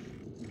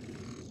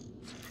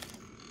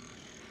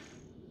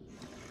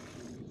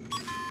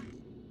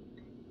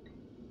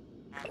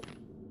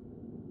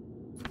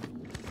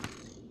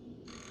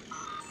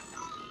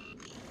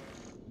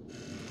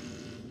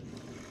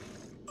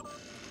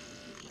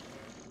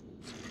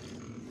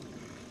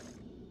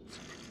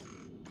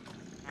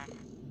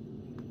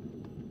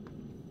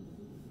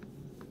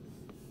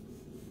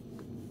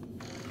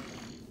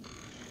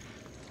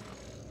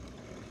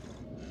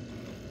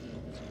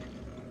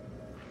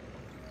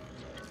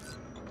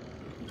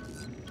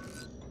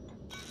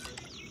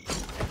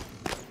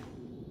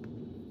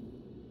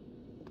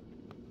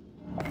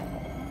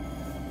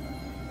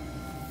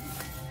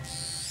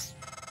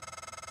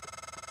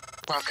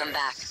 Welcome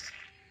back.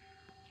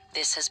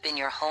 This has been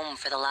your home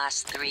for the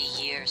last 3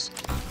 years.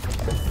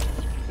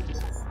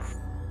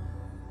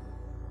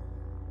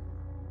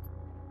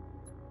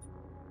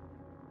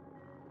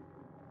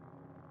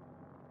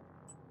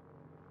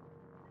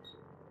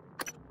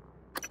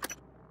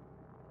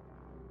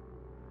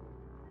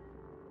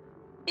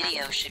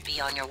 Video should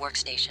be on your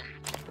workstation.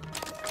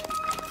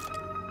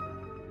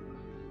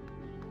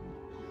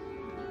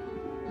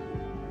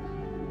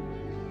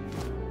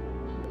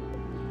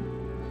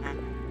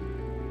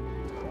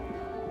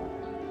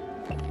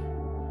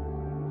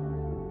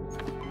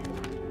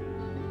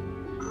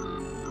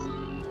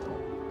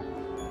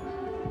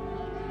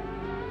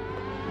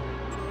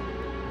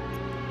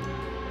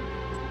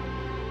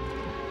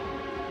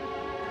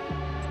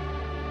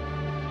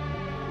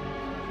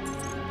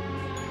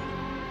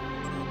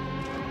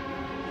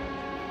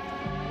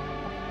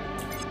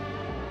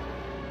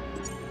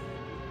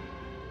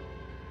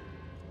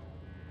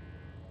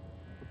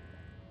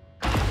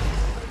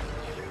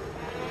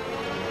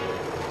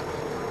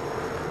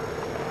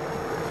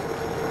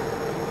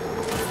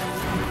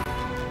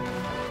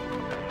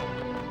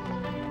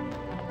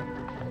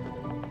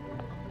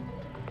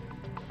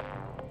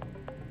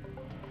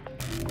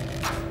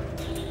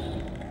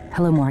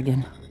 Hello,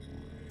 Morgan.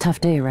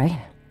 Tough day,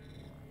 right?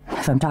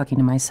 If I'm talking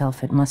to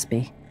myself, it must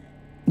be.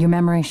 Your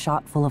memory's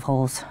shot full of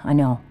holes, I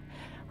know.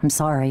 I'm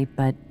sorry,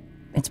 but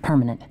it's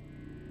permanent.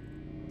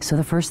 So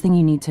the first thing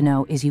you need to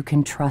know is you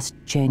can trust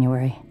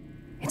January.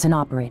 It's an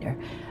operator,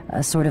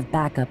 a sort of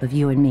backup of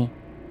you and me.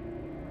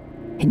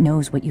 It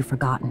knows what you've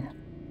forgotten.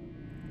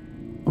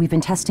 We've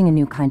been testing a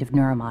new kind of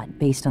neuromod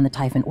based on the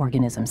Typhon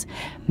organisms,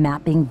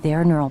 mapping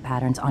their neural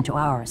patterns onto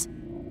ours.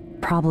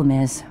 Problem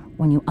is,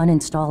 when you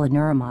uninstall a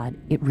neuromod,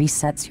 it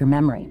resets your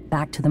memory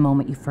back to the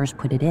moment you first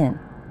put it in.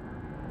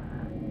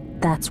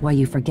 That's why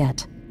you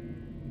forget.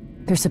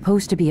 There's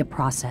supposed to be a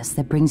process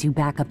that brings you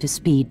back up to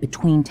speed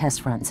between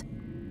test runs.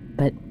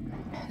 But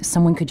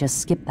someone could just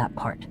skip that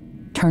part,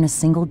 turn a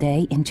single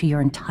day into your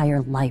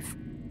entire life.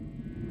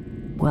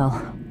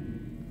 Well,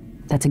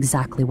 that's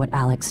exactly what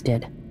Alex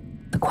did.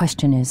 The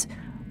question is,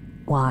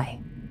 why?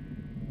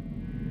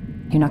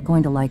 You're not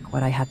going to like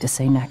what I have to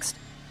say next.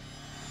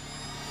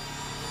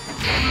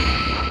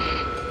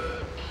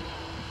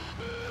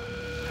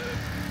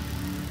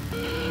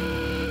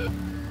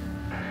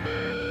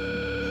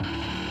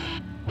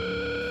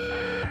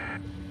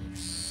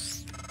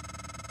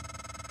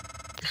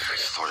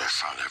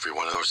 Every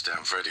one of those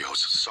damn videos.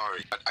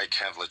 Sorry, but I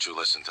can't let you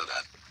listen to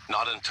that.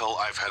 Not until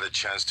I've had a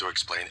chance to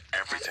explain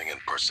everything in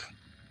person.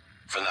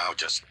 For now,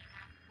 just...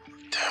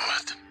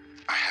 Damn it.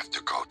 I have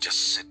to go.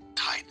 Just sit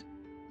tight.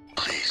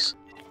 Please.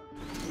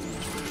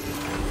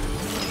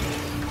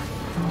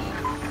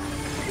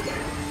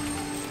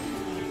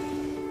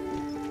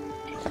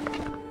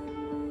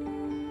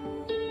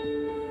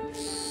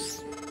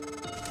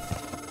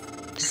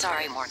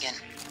 Sorry, Morgan.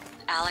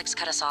 Alex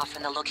cut us off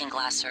from the Looking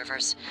Glass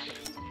servers.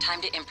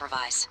 Time to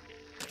improvise.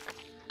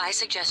 I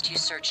suggest you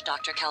search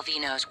Dr.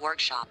 Calvino's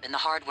workshop in the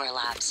hardware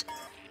labs.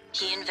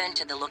 He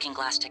invented the Looking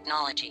Glass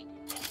technology.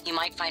 You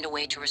might find a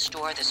way to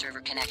restore the server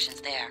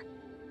connections there.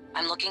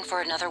 I'm looking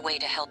for another way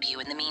to help you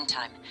in the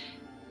meantime.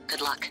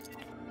 Good luck.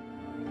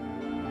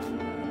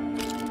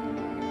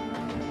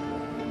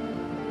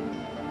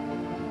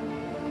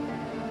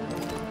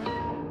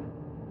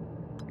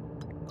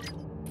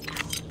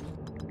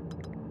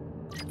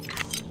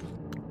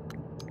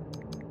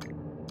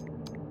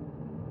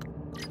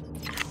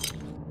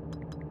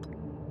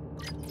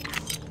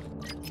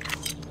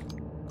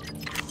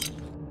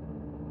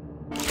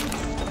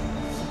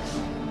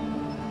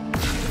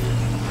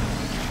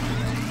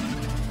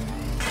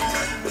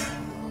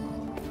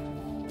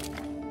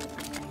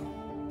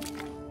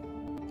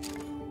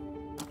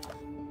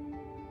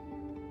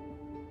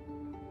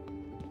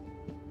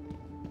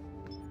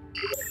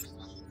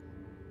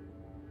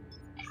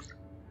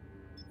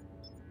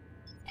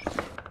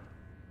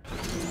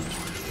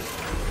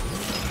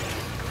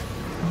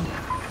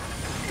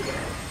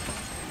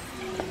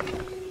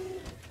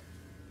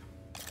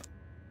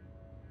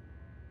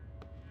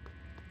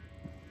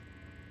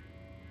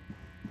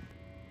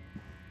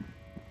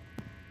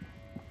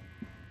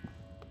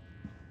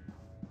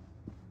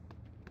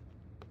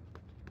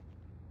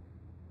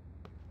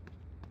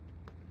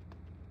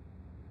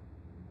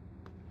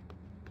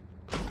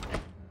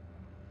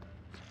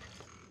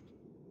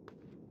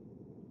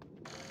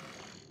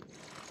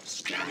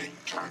 Scanning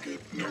target,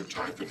 no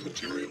Typhon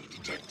material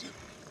detected.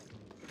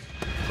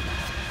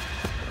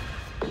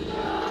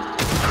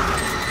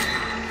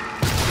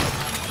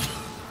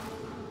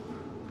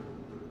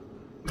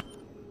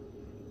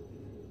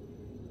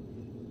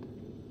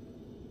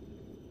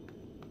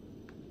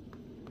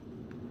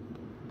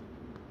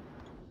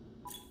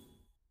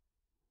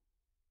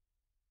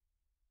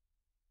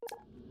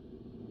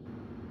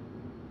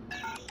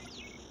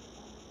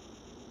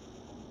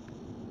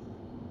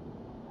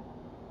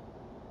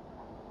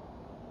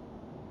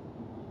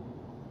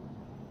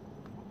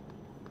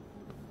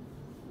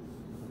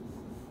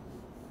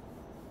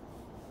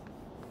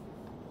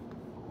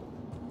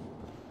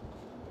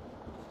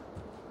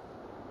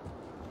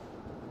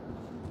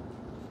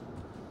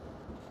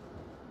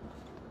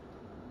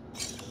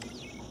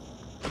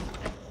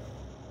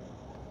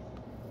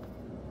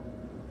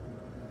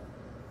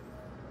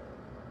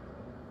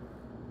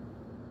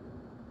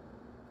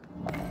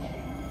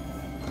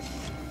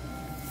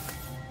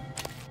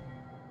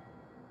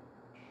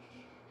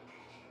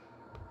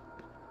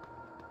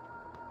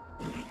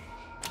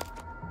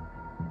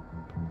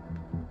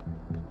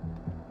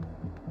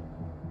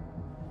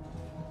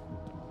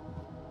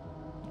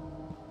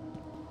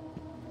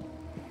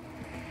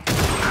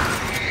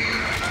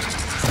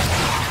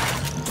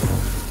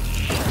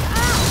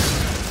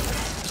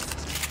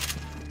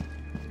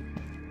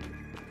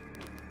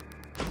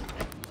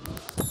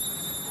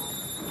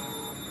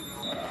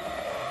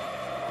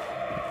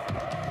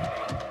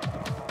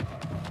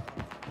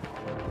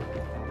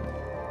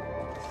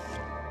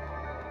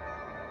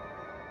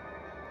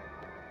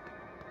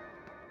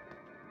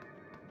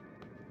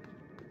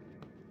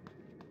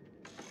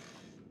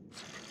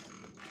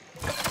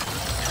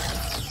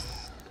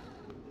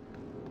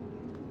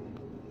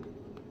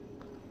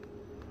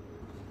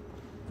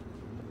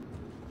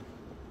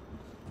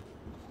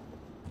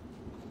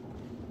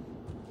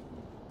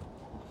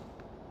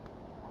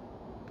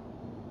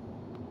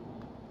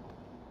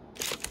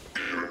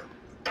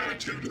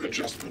 Suit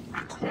adjustment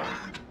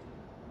required.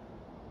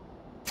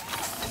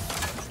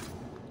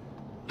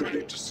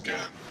 Ready to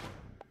scan.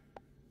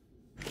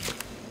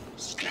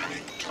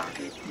 Scanning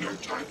target. No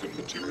type of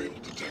material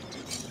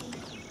detected.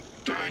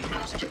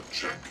 Diagnostic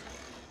check.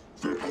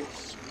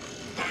 Verbose.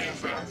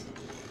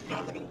 IFF.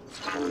 Nominal.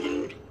 Power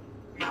load.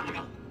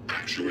 Nominal.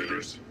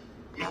 Actuators.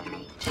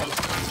 Nominal.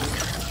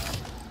 Health.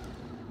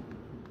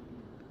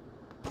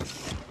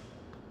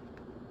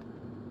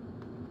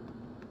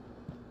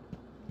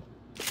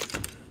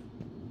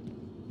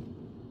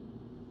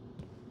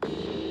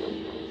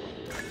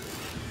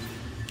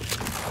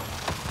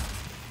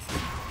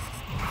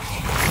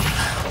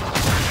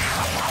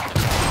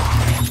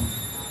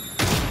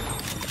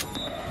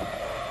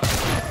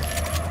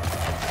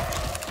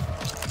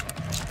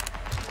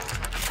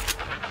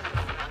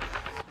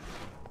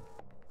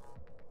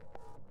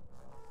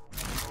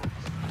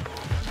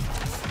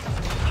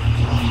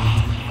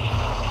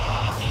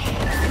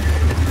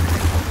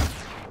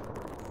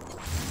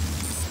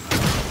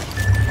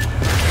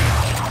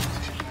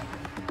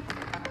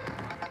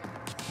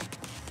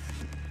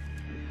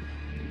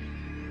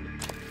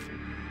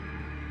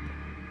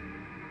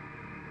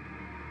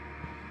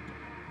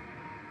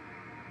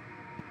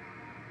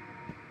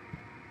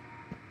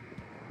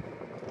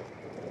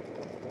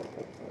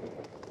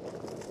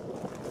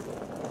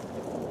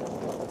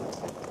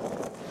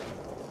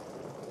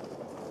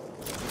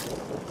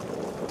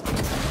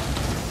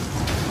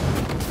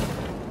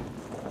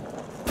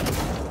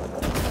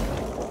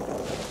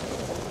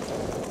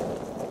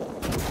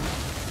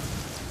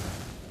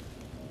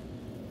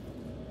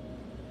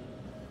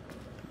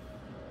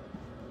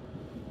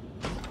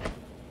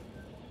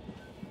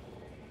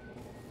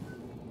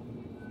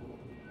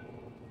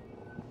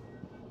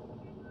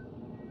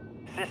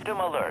 System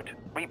alert.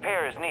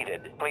 Repairs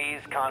needed.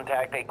 Please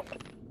contact a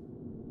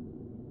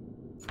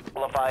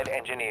qualified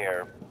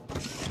engineer.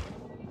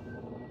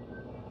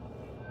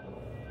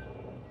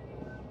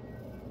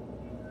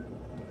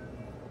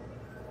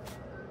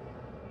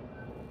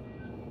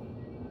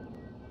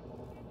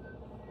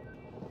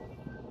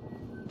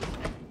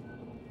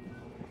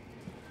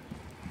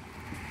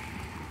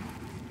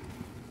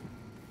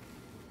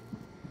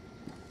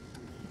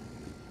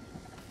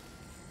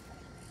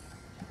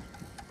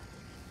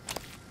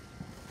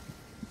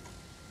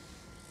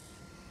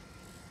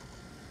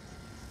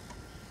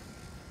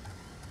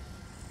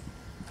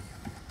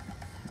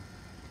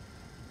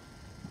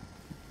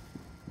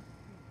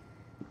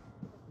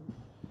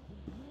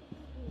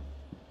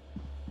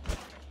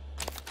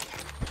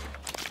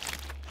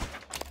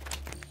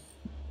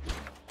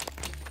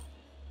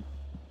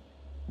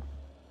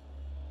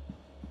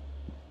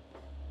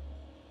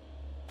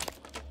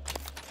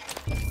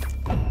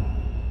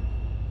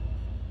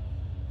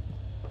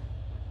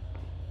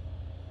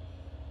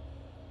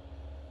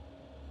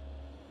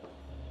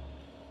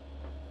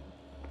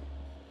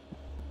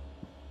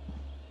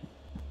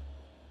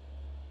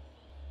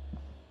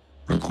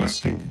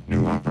 Requesting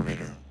new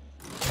operator.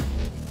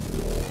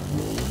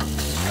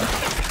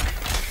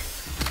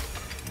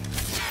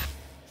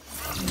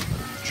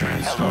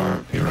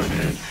 TranStar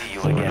Pyramid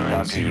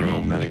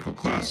 490 medical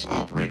class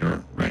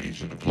operator ready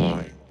to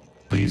deploy.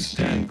 Please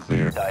stand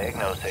clear.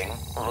 Diagnosing.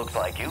 Looks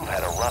like you've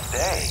had a rough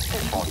day.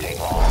 This won't take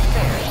long.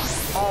 There.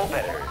 All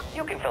better.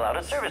 You can fill out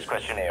a service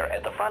questionnaire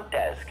at the front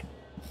desk.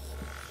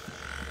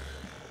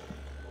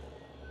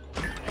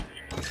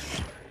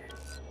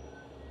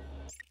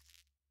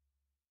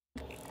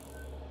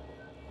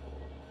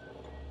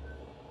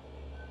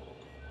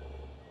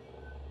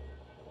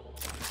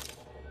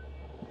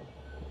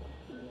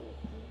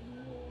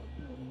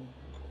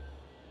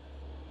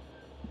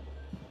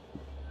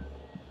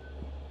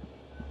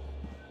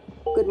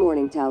 Good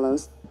morning,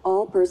 Talos.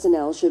 All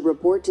personnel should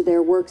report to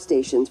their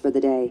workstations for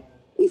the day.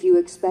 If you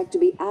expect to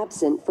be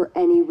absent for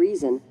any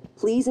reason,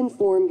 please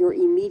inform your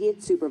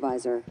immediate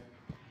supervisor.